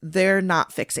exposés, they're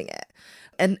not fixing it.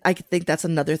 And I think that's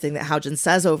another thing that Haugen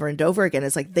says over and over again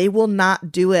is like, they will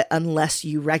not do it unless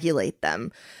you regulate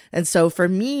them. And so for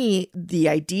me, the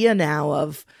idea now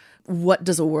of what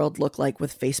does a world look like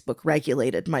with Facebook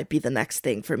regulated might be the next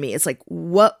thing for me. It's like,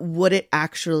 what would it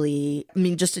actually, I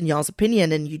mean, just in y'all's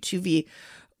opinion, and you too, V,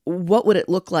 what would it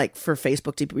look like for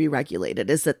Facebook to be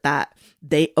regulated? Is it that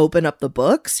they open up the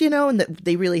books, you know, and that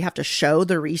they really have to show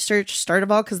the research, start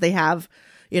of all, because they have,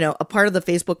 a part of the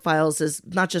Facebook files is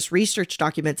not just research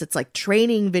documents, it's like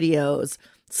training videos,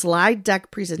 slide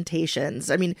deck presentations.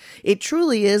 I mean, it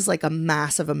truly is like a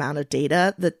massive amount of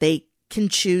data that they can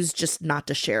choose just not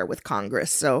to share with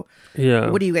Congress. So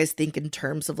what do you guys think in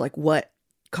terms of like what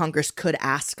Congress could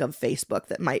ask of Facebook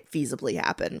that might feasibly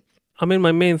happen? I mean,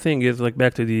 my main thing is like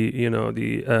back to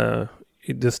the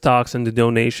stocks and the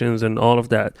donations and all of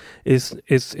that.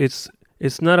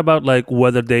 It's not about like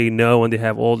whether they know and they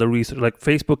have all the research. Like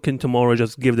Facebook can tomorrow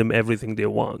just give them everything they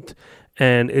want,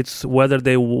 and it's whether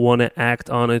they want to act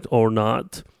on it or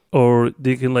not. Or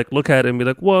they can like look at it and be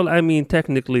like, well, I mean,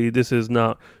 technically this is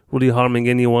not really harming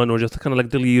anyone, or just kind of like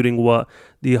diluting what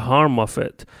the harm of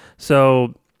it.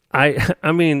 So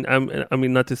I mean,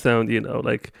 not to sound,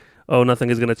 like, oh, nothing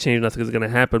is going to change, nothing is going to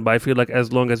happen. But I feel like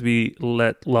as long as we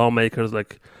let lawmakers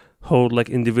like hold like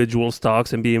individual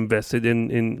stocks and be invested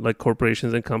in like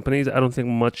corporations and companies, I don't think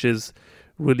much is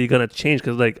really going to change.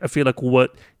 Because like I feel like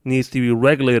what needs to be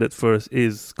regulated first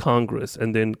is Congress,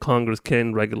 and then Congress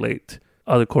can regulate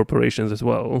other corporations as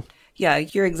well. Yeah,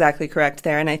 you're exactly correct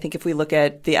there. And I think if we look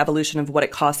at the evolution of what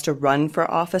it costs to run for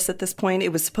office at this point,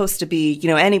 it was supposed to be,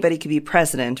 anybody could be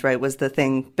president, right, was the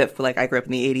thing. But like I grew up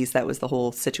in the 80s, that was the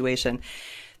whole situation.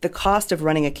 The cost of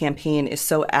running a campaign is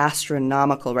so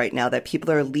astronomical right now that people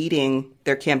are leading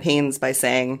their campaigns by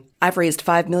saying, I've raised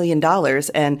 $5 million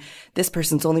and this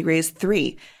person's only raised $3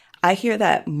 million. I hear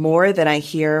that more than I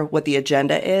hear what the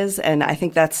agenda is. And I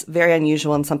think that's very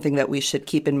unusual and something that we should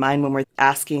keep in mind when we're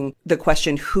asking the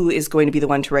question, who is going to be the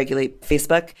one to regulate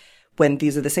Facebook, when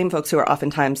these are the same folks who are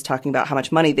oftentimes talking about how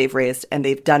much money they've raised, and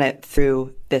they've done it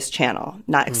through this channel,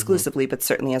 not exclusively, but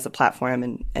certainly as a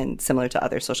platform and similar to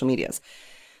other social medias.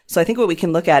 So I think what we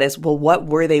can look at is, well, what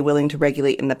were they willing to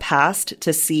regulate in the past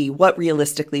to see what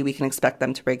realistically we can expect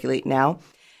them to regulate now?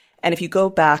 And if you go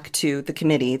back to the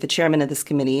committee, the chairman of this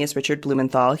committee is Richard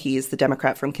Blumenthal. He's the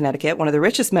Democrat from Connecticut, one of the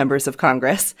richest members of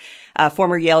Congress,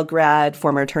 former Yale grad,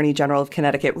 former Attorney General of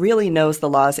Connecticut, really knows the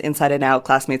laws inside and out,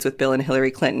 classmates with Bill and Hillary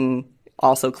Clinton,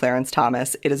 also Clarence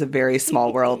Thomas. It is a very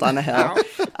small world on the Hill.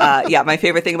 My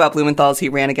favorite thing about Blumenthal is he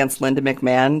ran against Linda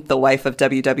McMahon, the wife of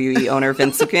WWE owner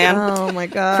Vince McMahon. Oh, my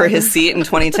God. For his seat in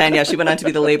 2010. Yeah, she went on to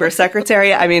be the labor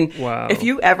secretary. I mean, wow. If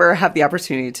you ever have the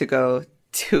opportunity to go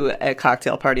to a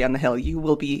cocktail party on the Hill, you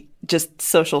will be just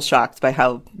social shocked by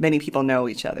how many people know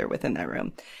each other within that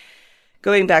room.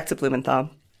 Going back to Blumenthal,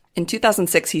 in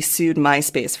 2006, he sued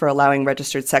MySpace for allowing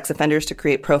registered sex offenders to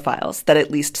create profiles that at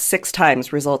least 6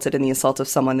 times resulted in the assault of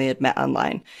someone they had met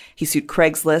online. He sued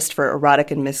Craigslist for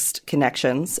erotic and missed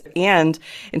connections. And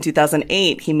in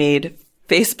 2008, he made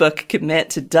Facebook commit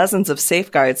to dozens of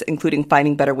safeguards, including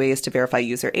finding better ways to verify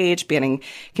user age, banning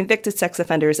convicted sex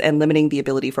offenders, and limiting the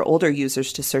ability for older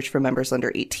users to search for members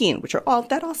under 18,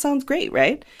 that all sounds great,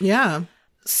 right? Yeah.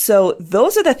 So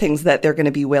those are the things that they're going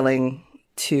to be willing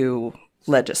to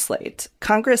legislate.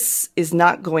 Congress is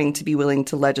not going to be willing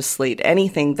to legislate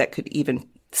anything that could even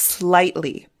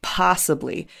slightly,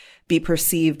 possibly be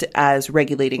perceived as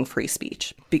regulating free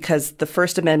speech, because the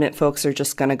First Amendment folks are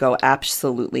just going to go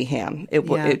absolutely ham.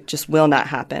 It just will not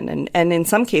happen. And in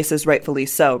some cases, rightfully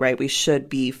so, right? We should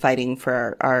be fighting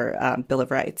for our Bill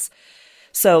of Rights.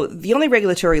 So the only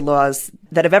regulatory laws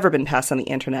that have ever been passed on the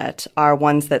internet are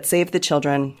ones that save the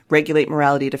children, regulate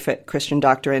morality to fit Christian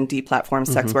doctrine, deplatform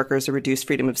sex workers, or reduce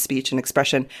freedom of speech and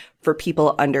expression for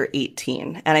people under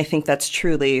 18. And I think that's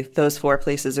truly, those 4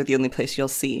 places are the only place you'll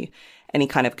see any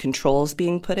kind of controls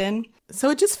being put in. So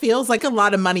it just feels like a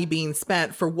lot of money being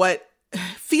spent for what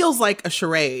feels like a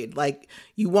charade. Like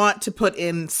you want to put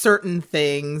in certain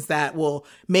things that will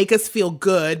make us feel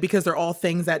good because they're all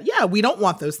things that, we don't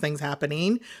want those things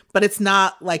happening, but it's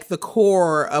not like the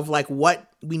core of like what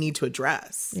we need to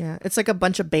address. Yeah, it's like a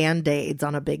bunch of Band-Aids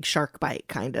on a big shark bite,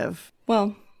 kind of.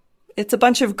 Well, it's a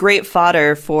bunch of great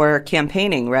fodder for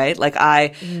campaigning, right? Like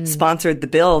I sponsored the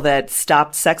bill that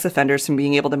stopped sex offenders from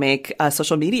being able to make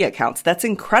social media accounts. That's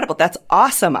incredible. That's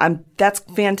awesome. That's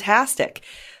fantastic.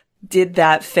 Did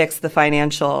that fix the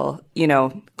financial,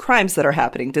 crimes that are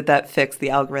happening? Did that fix the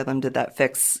algorithm? Did that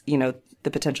fix, the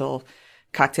potential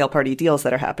cocktail party deals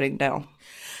that are happening? No.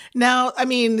 Now, I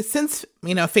mean, since,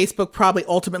 Facebook probably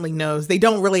ultimately knows they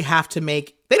don't have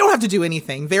to do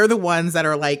anything. They're the ones that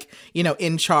are like,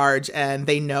 in charge, and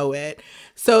they know it.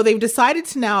 So they've decided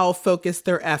to now focus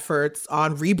their efforts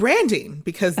on rebranding,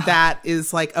 because that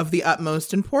is like of the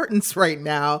utmost importance right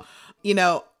now.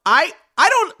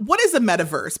 What is a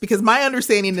metaverse? Because my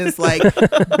understanding is like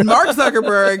Mark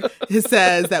Zuckerberg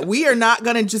says that we are not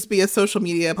going to just be a social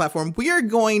media platform. We are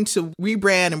going to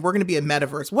rebrand and we're going to be a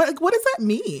metaverse. What does that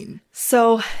mean?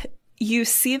 So You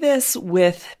see this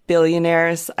with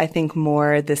billionaires, I think,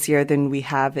 more this year than we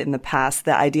have in the past.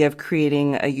 The idea of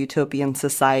creating a utopian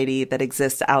society that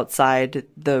exists outside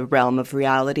the realm of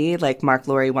reality. Like Mark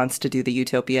Lowry wants to do the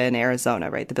utopia in Arizona,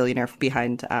 right? The billionaire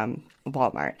behind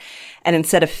Walmart. And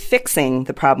instead of fixing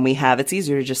the problem we have, it's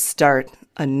easier to just start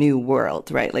a new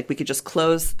world, right? Like we could just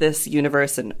close this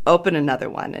universe and open another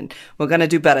one, and we're going to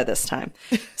do better this time.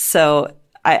 So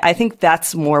I think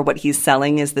that's more what he's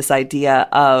selling, is this idea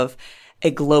of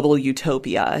a global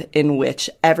utopia in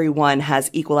which everyone has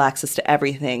equal access to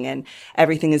everything, and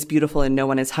everything is beautiful and no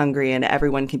one is hungry, and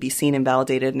everyone can be seen and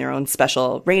validated in their own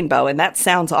special rainbow. And that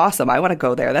sounds awesome. I want to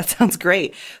go there. That sounds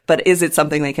great. But is it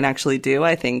something they can actually do?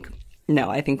 I think no.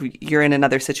 I think you're in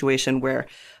another situation where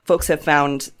folks have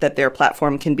found that their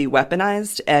platform can be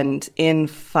weaponized, and in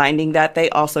finding that, they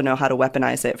also know how to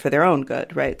weaponize it for their own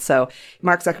good, right? So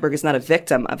Mark Zuckerberg is not a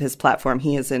victim of his platform.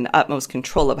 He is in utmost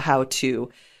control of how to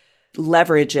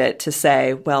leverage it to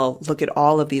say, well, look at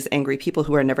all of these angry people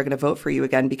who are never going to vote for you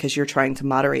again because you're trying to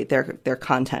moderate their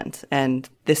content. And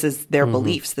this is their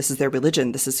beliefs. This is their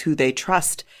religion. This is who they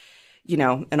trust, you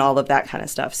know, and all of that kind of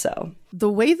stuff. So the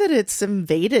way that it's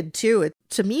invaded too,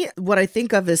 to me, what I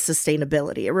think of is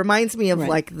sustainability. It reminds me of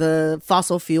like the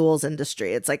fossil fuels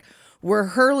industry. It's like we're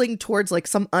hurling towards like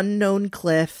some unknown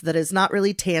cliff that is not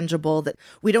really tangible, that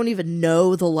we don't even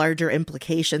know the larger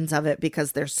implications of it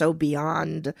because they're so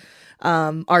beyond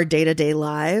our day-to-day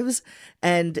lives.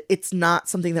 And it's not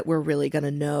something that we're really going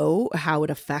to know how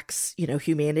it affects, you know,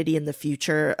 humanity in the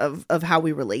future of how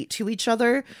we relate to each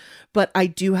other. But I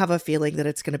do have a feeling that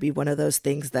it's going to be one of those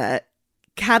things that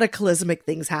cataclysmic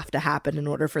things have to happen in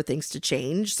order for things to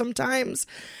change sometimes.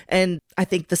 And I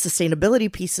think the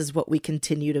sustainability piece is what we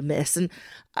continue to miss. And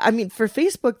I mean, for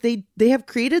Facebook, they have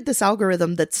created this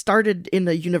algorithm that started in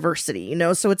a university, you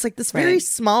know, so it's like this very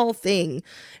small thing.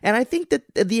 And I think that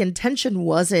the intention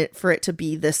wasn't for it to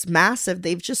be this massive.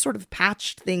 They've just sort of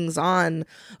patched things on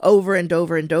over and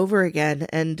over and over again.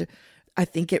 And I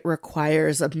think it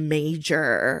requires a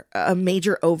major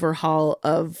overhaul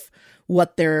of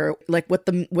what they're like, what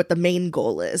the main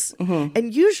goal is.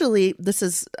 And usually this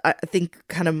is, I think,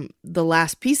 kind of the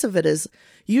last piece of it is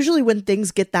usually when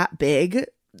things get that big,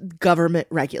 government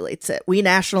regulates it. We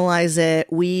nationalize it.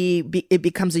 It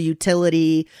becomes a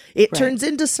utility. It turns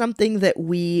into something that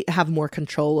we have more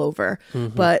control over.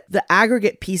 But the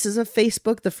aggregate pieces of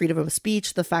Facebook, the freedom of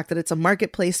speech, the fact that it's a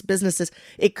marketplace, businesses,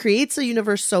 it creates a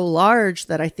universe so large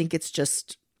that I think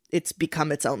it's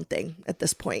become its own thing at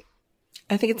this point.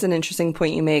 I think it's an interesting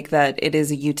point you make that it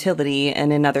is a utility,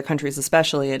 and in other countries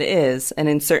especially it is, and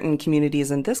in certain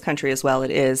communities in this country as well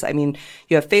it is. I mean,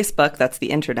 you have Facebook, that's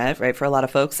the internet, right, for a lot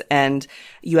of folks, and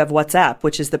you have WhatsApp,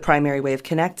 which is the primary way of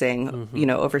connecting, you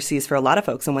know, overseas for a lot of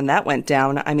folks. And when that went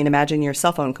down, I mean, imagine your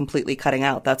cell phone completely cutting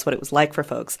out. That's what it was like for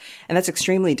folks. And that's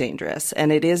extremely dangerous,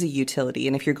 and it is a utility.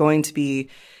 And if you're going to be,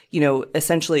 you know,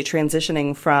 essentially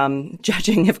transitioning from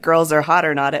judging if girls are hot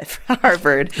or not at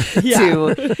Harvard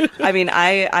to, I mean,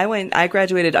 I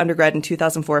graduated undergrad in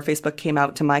 2004. Facebook came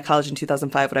out to my college in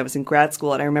 2005 when I was in grad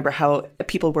school. And I remember how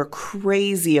people were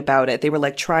crazy about it. They were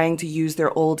like trying to use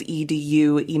their old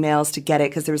EDU emails to get it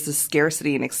because there was this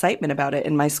scarcity and excitement about it.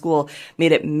 And my school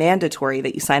made it mandatory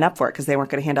that you sign up for it because they weren't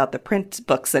going to hand out the print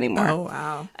books anymore. Oh,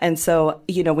 wow. And so,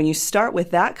 you know, when you start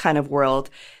with that kind of world,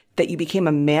 that you became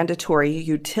a mandatory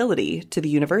utility to the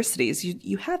universities,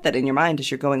 you have that in your mind as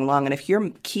you're going along. And if your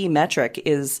key metric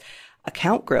is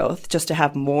account growth, just to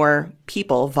have more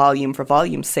people, volume for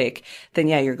volume's sake, then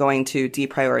yeah, you're going to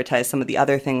deprioritize some of the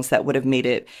other things that would have made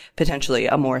it potentially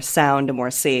a more sound, a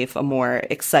more safe, a more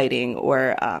exciting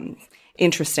or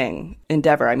interesting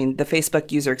endeavor. I mean, the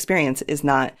Facebook user experience is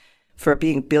not, for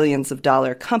being a billions of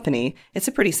dollar company, it's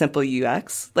a pretty simple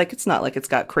UX. Like, it's not like it's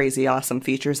got crazy awesome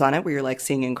features on it where you're like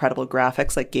seeing incredible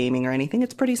graphics like gaming or anything.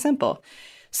 It's pretty simple.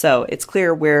 So it's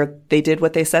clear where they did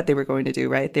what they said they were going to do,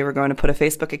 right? They were going to put a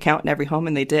Facebook account in every home,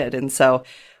 and they did. And so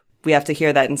we have to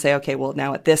hear that and say, okay, well,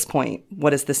 now at this point,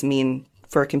 what does this mean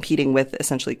for competing with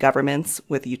essentially governments,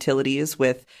 with utilities,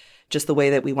 with just the way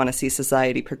that we want to see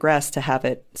society progress, to have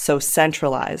it so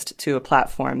centralized to a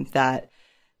platform that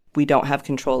we don't have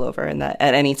control over and that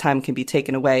at any time can be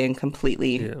taken away and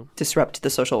completely disrupt the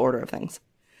social order of things.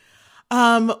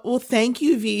 Well, thank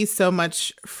you, V, so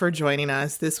much for joining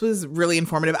us. This was really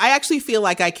informative. I actually feel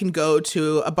like I can go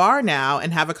to a bar now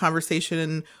and have a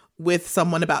conversation with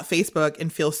someone about Facebook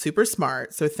and feel super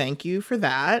smart. So thank you for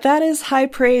that. That is high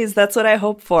praise. That's what I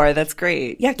hope for. That's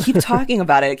great. Yeah, keep talking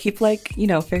about it. Keep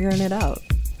figuring it out.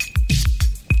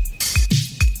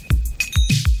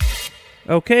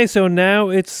 Okay, so now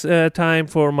it's time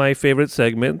for my favorite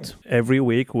segment every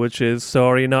week, which is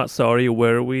Sorry Not Sorry,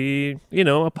 where we,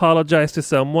 apologize to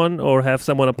someone or have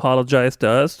someone apologize to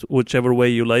us, whichever way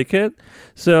you like it.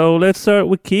 So let's start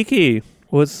with Kiki.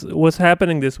 What's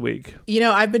happening this week?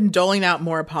 I've been doling out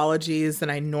more apologies than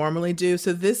I normally do.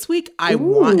 So this week, I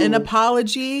want an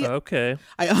apology. Okay.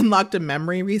 I unlocked a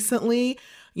memory recently.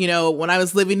 When I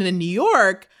was living in New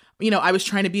York, I was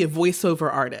trying to be a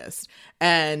voiceover artist.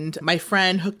 And my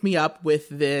friend hooked me up with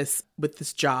this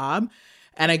job.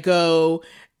 And I go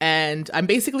and I'm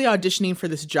basically auditioning for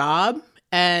this job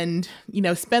and,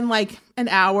 spend like an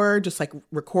hour just like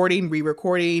recording,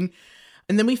 re-recording.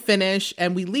 And then we finish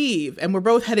and we leave and we're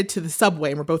both headed to the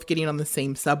subway and we're both getting on the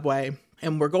same subway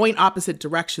and we're going opposite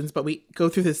directions, but we go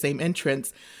through the same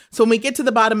entrance. So when we get to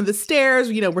the bottom of the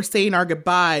stairs, we're saying our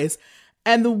goodbyes.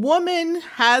 And the woman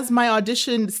has my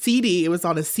audition CD, it was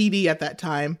on a CD at that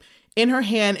time, in her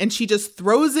hand, and she just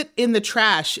throws it in the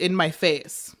trash in my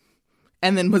face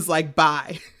and then was like,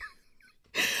 bye.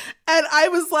 And I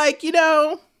was like,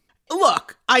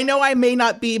 look, I know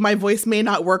my voice may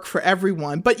not work for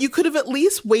everyone, but you could have at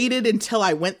least waited until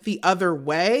I went the other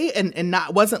way and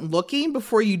wasn't looking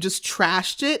before you just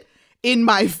trashed it in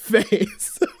my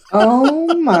face.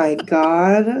 Oh my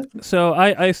God. So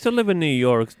I still live in New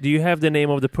York. Do you have the name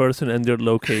of the person and their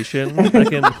location? I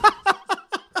can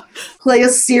play a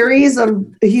series of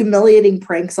humiliating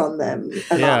pranks on them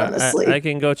anonymously. Yeah, I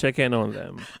can go check in on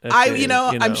them.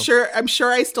 I'm sure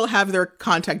I still have their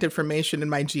contact information in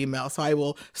my Gmail, so I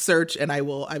will search and I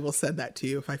will send that to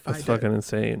you if I find That's fucking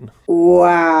insane.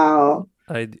 Wow.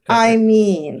 I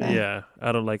mean, yeah,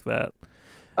 I don't like that.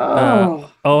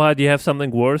 Oh, do you have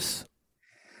something worse?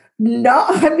 No,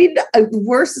 I mean,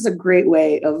 worse is a great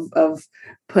way of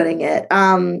putting it.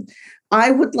 I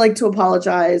would like to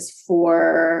apologize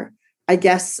for, I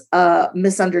guess, a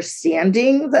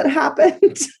misunderstanding that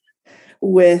happened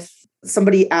with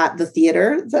somebody at the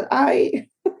theater that I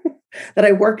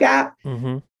work at.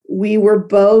 Mm-hmm. We were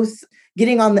both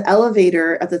getting on the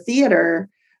elevator at the theater,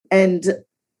 and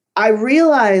I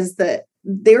realized that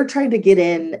they were trying to get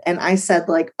in, and I said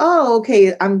like, "Oh,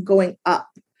 okay, I'm going up,"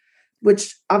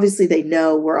 which obviously they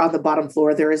know we're on the bottom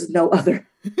floor. There's no other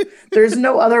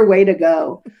way to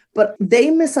go. But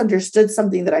they misunderstood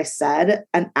something that I said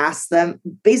and asked them,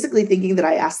 basically thinking that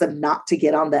I asked them not to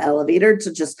get on the elevator,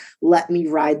 to just let me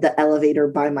ride the elevator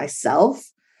by myself.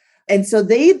 And so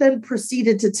they then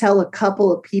proceeded to tell a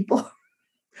couple of people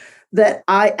that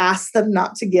I asked them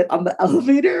not to get on the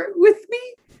elevator with me.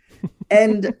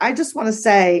 And I just want to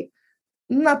say,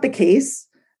 not the case.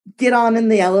 Get on in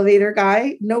the elevator,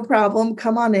 guy. No problem.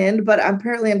 Come on in. But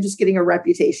apparently I'm just getting a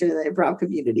reputation in the improv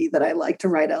community that I like to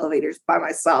ride elevators by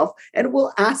myself and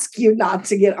will ask you not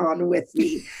to get on with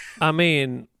me. I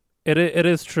mean, it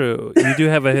is true. You do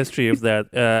have a history of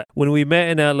that. When we met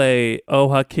in LA,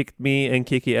 Oha kicked me and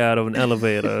Kiki out of an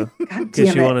elevator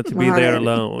because she wanted to be there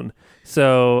alone.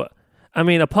 So, I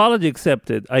mean, apology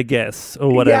accepted, I guess,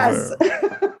 or whatever. Yes.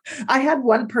 I had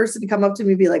one person come up to me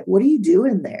and be like, "What are you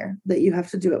doing there that you have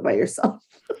to do it by yourself?"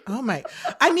 Oh my.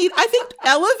 I mean, I think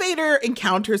elevator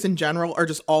encounters in general are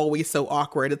just always so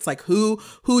awkward. It's like, who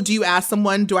do you ask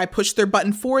someone? Do I push their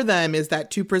button for them? Is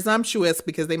that too presumptuous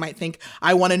because they might think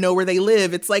I want to know where they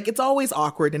live? It's like, it's always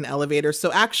awkward in elevators. So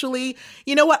actually,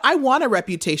 you know what? I want a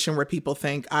reputation where people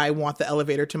think I want the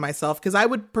elevator to myself because I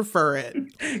would prefer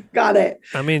it. Got it.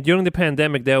 I mean, during the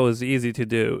pandemic, that was easy to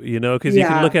do, because you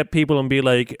can look at people and be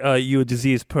like, "You're a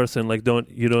diseased person. Like,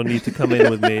 you don't need to come in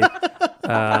with me."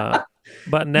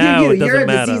 But now it doesn't you're a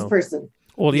matter. diseased person.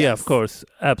 Well, yeah, of course,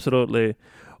 absolutely.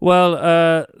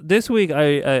 Well, this week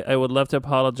I would love to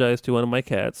apologize to one of my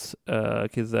cats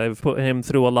because I've put him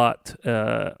through a lot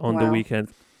on the weekend.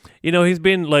 He's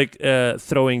been like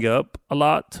throwing up a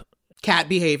lot. Cat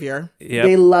behavior. Yep.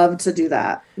 They love to do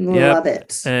that. Love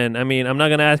it. And I mean, I'm not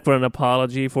gonna ask for an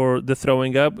apology for the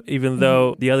throwing up, even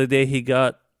though the other day he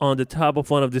got on the top of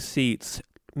one of the seats,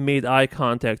 made eye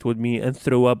contact with me, and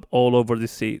threw up all over the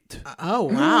seat. Oh,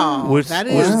 wow.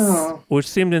 Which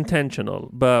seemed intentional,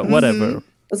 but whatever.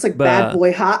 It's like bad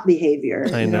boy hot behavior.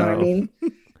 I know. You know what I mean?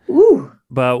 Ooh.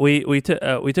 But we took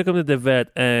him to the vet,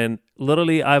 and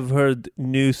literally I've heard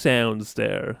new sounds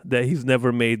there that he's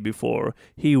never made before.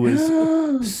 He was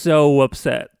so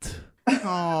upset.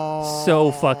 Aww.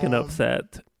 So fucking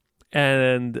upset.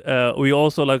 And we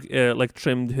also like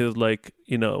trimmed his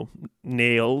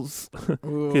nails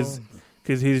because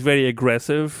he's very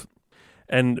aggressive,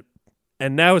 and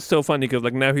now it's so funny because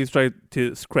now he's trying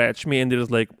to scratch me and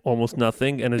there's like almost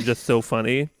nothing, and it's just so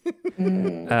funny.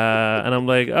 And I'm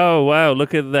like, oh, wow,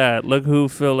 look at that. Look who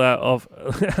fell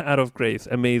out of grace.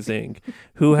 Amazing.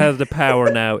 Who has the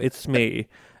power now? It's me.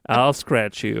 I'll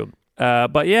scratch you.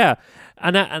 But yeah,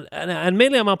 and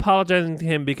mainly I'm apologizing to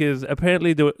him because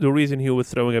apparently the reason he was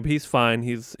throwing up, he's fine.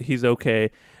 He's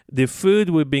okay. The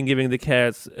food we've been giving the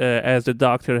cats, as the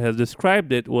doctor has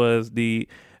described it, was the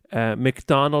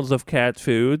McDonald's of cat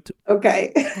food.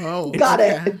 Okay. Oh, got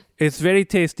it. It's very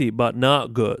tasty, but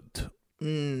not good.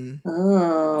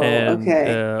 Oh, And,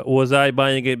 okay. was I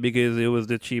buying it because it was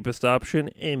the cheapest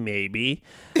option? Maybe.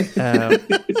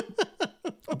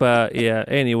 But yeah,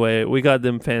 anyway, we got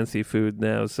them fancy food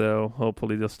now, so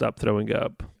hopefully they'll stop throwing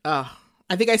up. I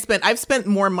think I've spent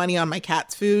more money on my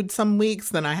cat's food some weeks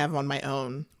than I have on my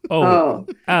own. Oh,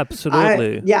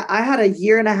 absolutely. I had a 1.5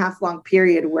 year long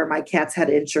period where my cats had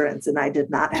insurance and I did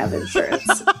not have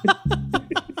insurance.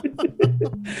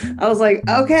 I was like,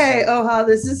 okay, Oha,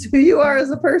 this is who you are as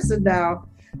a person now.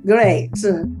 Great.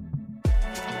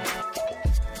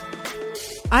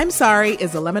 I'm Sorry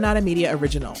is a Lemonada Media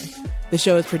original. The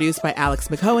show is produced by Alex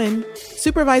McCohen.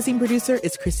 Supervising producer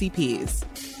is Chrissy Pease.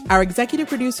 Our executive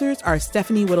producers are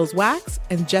Stephanie Whittles-Wax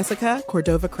and Jessica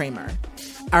Cordova-Kramer.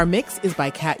 Our mix is by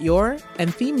Kat Yor,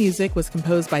 and theme music was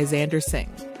composed by Xander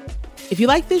Singh. If you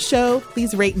like this show,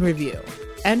 please rate and review.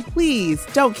 And please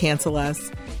don't cancel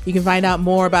us. You can find out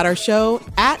more about our show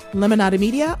at Lemonada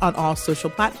Media on all social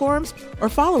platforms or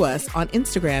follow us on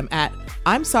Instagram at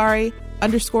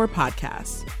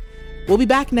I'mSorry_podcast. We'll be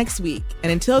back next week.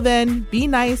 And until then, be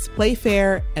nice, play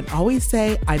fair, and always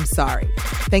say, I'm sorry.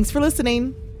 Thanks for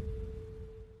listening.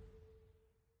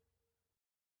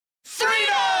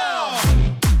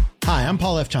 Hi, I'm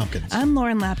Paul F. Tompkins. I'm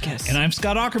Lauren Lapkus. And I'm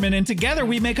Scott Aukerman, and together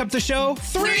we make up the show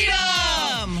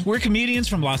Freedom! We're comedians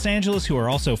from Los Angeles who are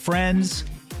also friends.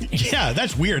 Yeah,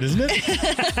 that's weird, isn't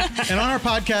it? And on our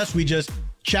podcast, we just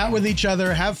chat with each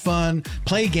other, have fun,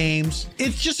 play games.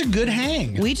 It's just a good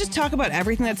hang. We just talk about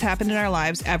everything that's happened in our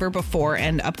lives ever before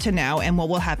and up to now and what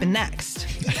will happen next.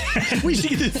 We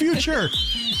see the future.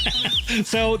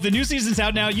 So the new season's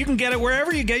out now. You can get it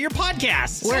wherever you get your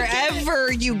podcasts.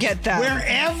 Wherever you get them.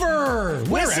 Wherever.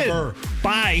 Listen.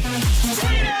 Bye.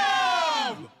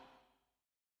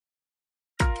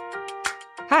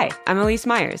 Hi, I'm Elise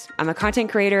Myers. I'm a content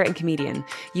creator and comedian.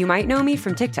 You might know me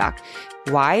from TikTok.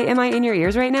 Why am I in your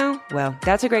ears right now? Well,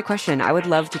 that's a great question. I would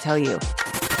love to tell you.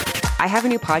 I have a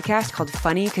new podcast called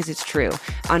Funny 'Cause It's True.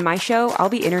 On my show, I'll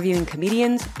be interviewing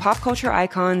comedians, pop culture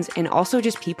icons, and also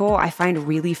just people I find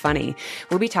really funny.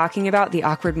 We'll be talking about the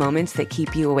awkward moments that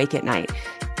keep you awake at night.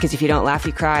 Because if you don't laugh,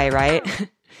 you cry, right?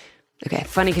 Okay,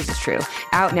 Funny 'Cause It's True.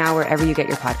 Out now wherever you get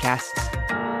your podcasts.